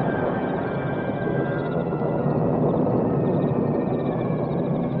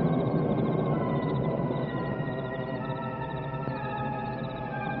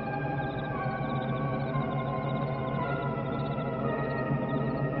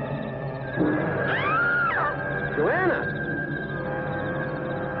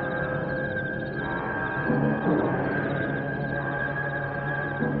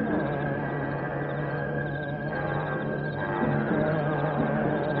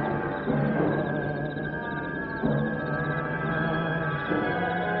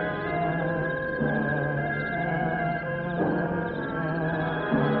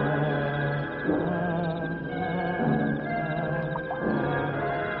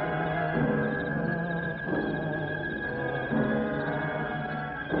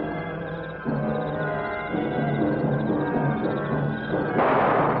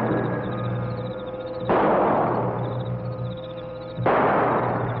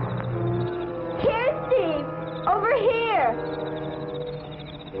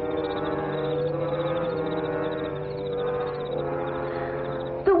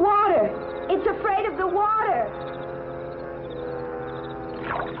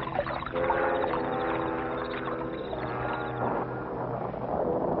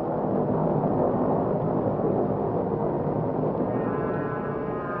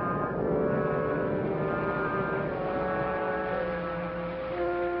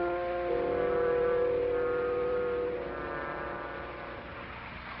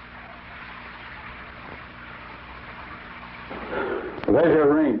 There's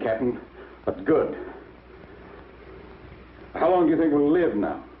your rain, Captain. That's good. How long do you think we'll live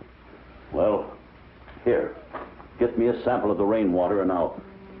now? Well, here. Get me a sample of the rainwater and I'll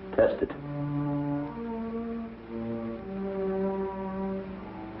test it.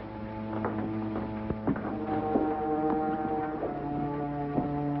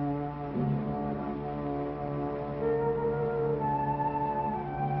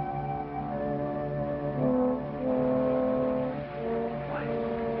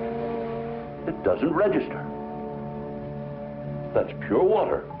 Doesn't register. That's pure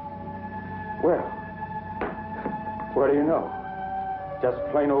water. Well, what do you know? Just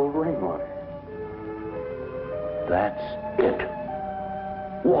plain old rainwater. That's it.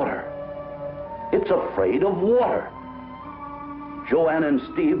 Water. It's afraid of water. Joanna and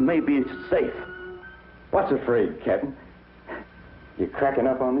Steve may be safe. What's afraid, Captain? You cracking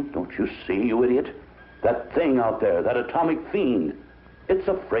up on me? Don't you see, you idiot? That thing out there, that atomic fiend. It's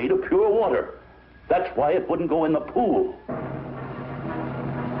afraid of pure water. That's why it wouldn't go in the pool.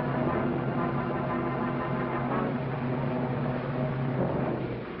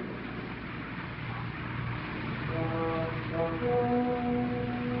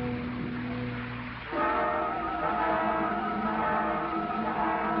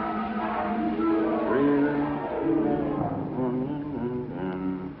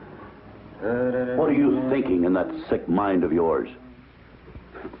 What are you thinking in that sick mind of yours?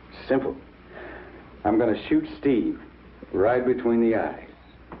 Simple. I'm going to shoot Steve right between the eyes.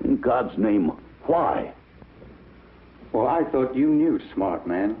 In God's name, why? Well, I thought you knew, smart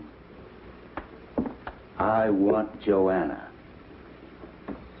man. I want Joanna.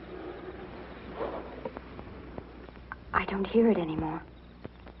 I don't hear it anymore.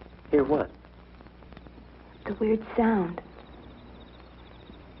 Hear what? The weird sound.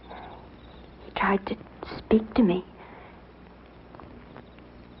 He tried to speak to me.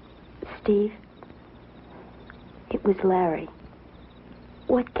 Steve, it was Larry.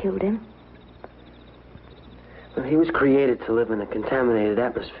 What killed him? Well, he was created to live in a contaminated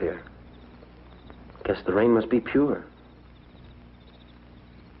atmosphere. Guess the rain must be pure.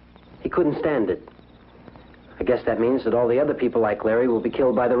 He couldn't stand it. I guess that means that all the other people like Larry will be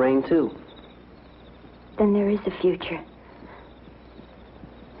killed by the rain, too. Then there is a future.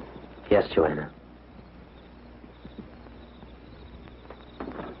 Yes, Joanna.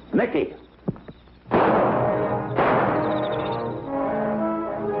 Nicky!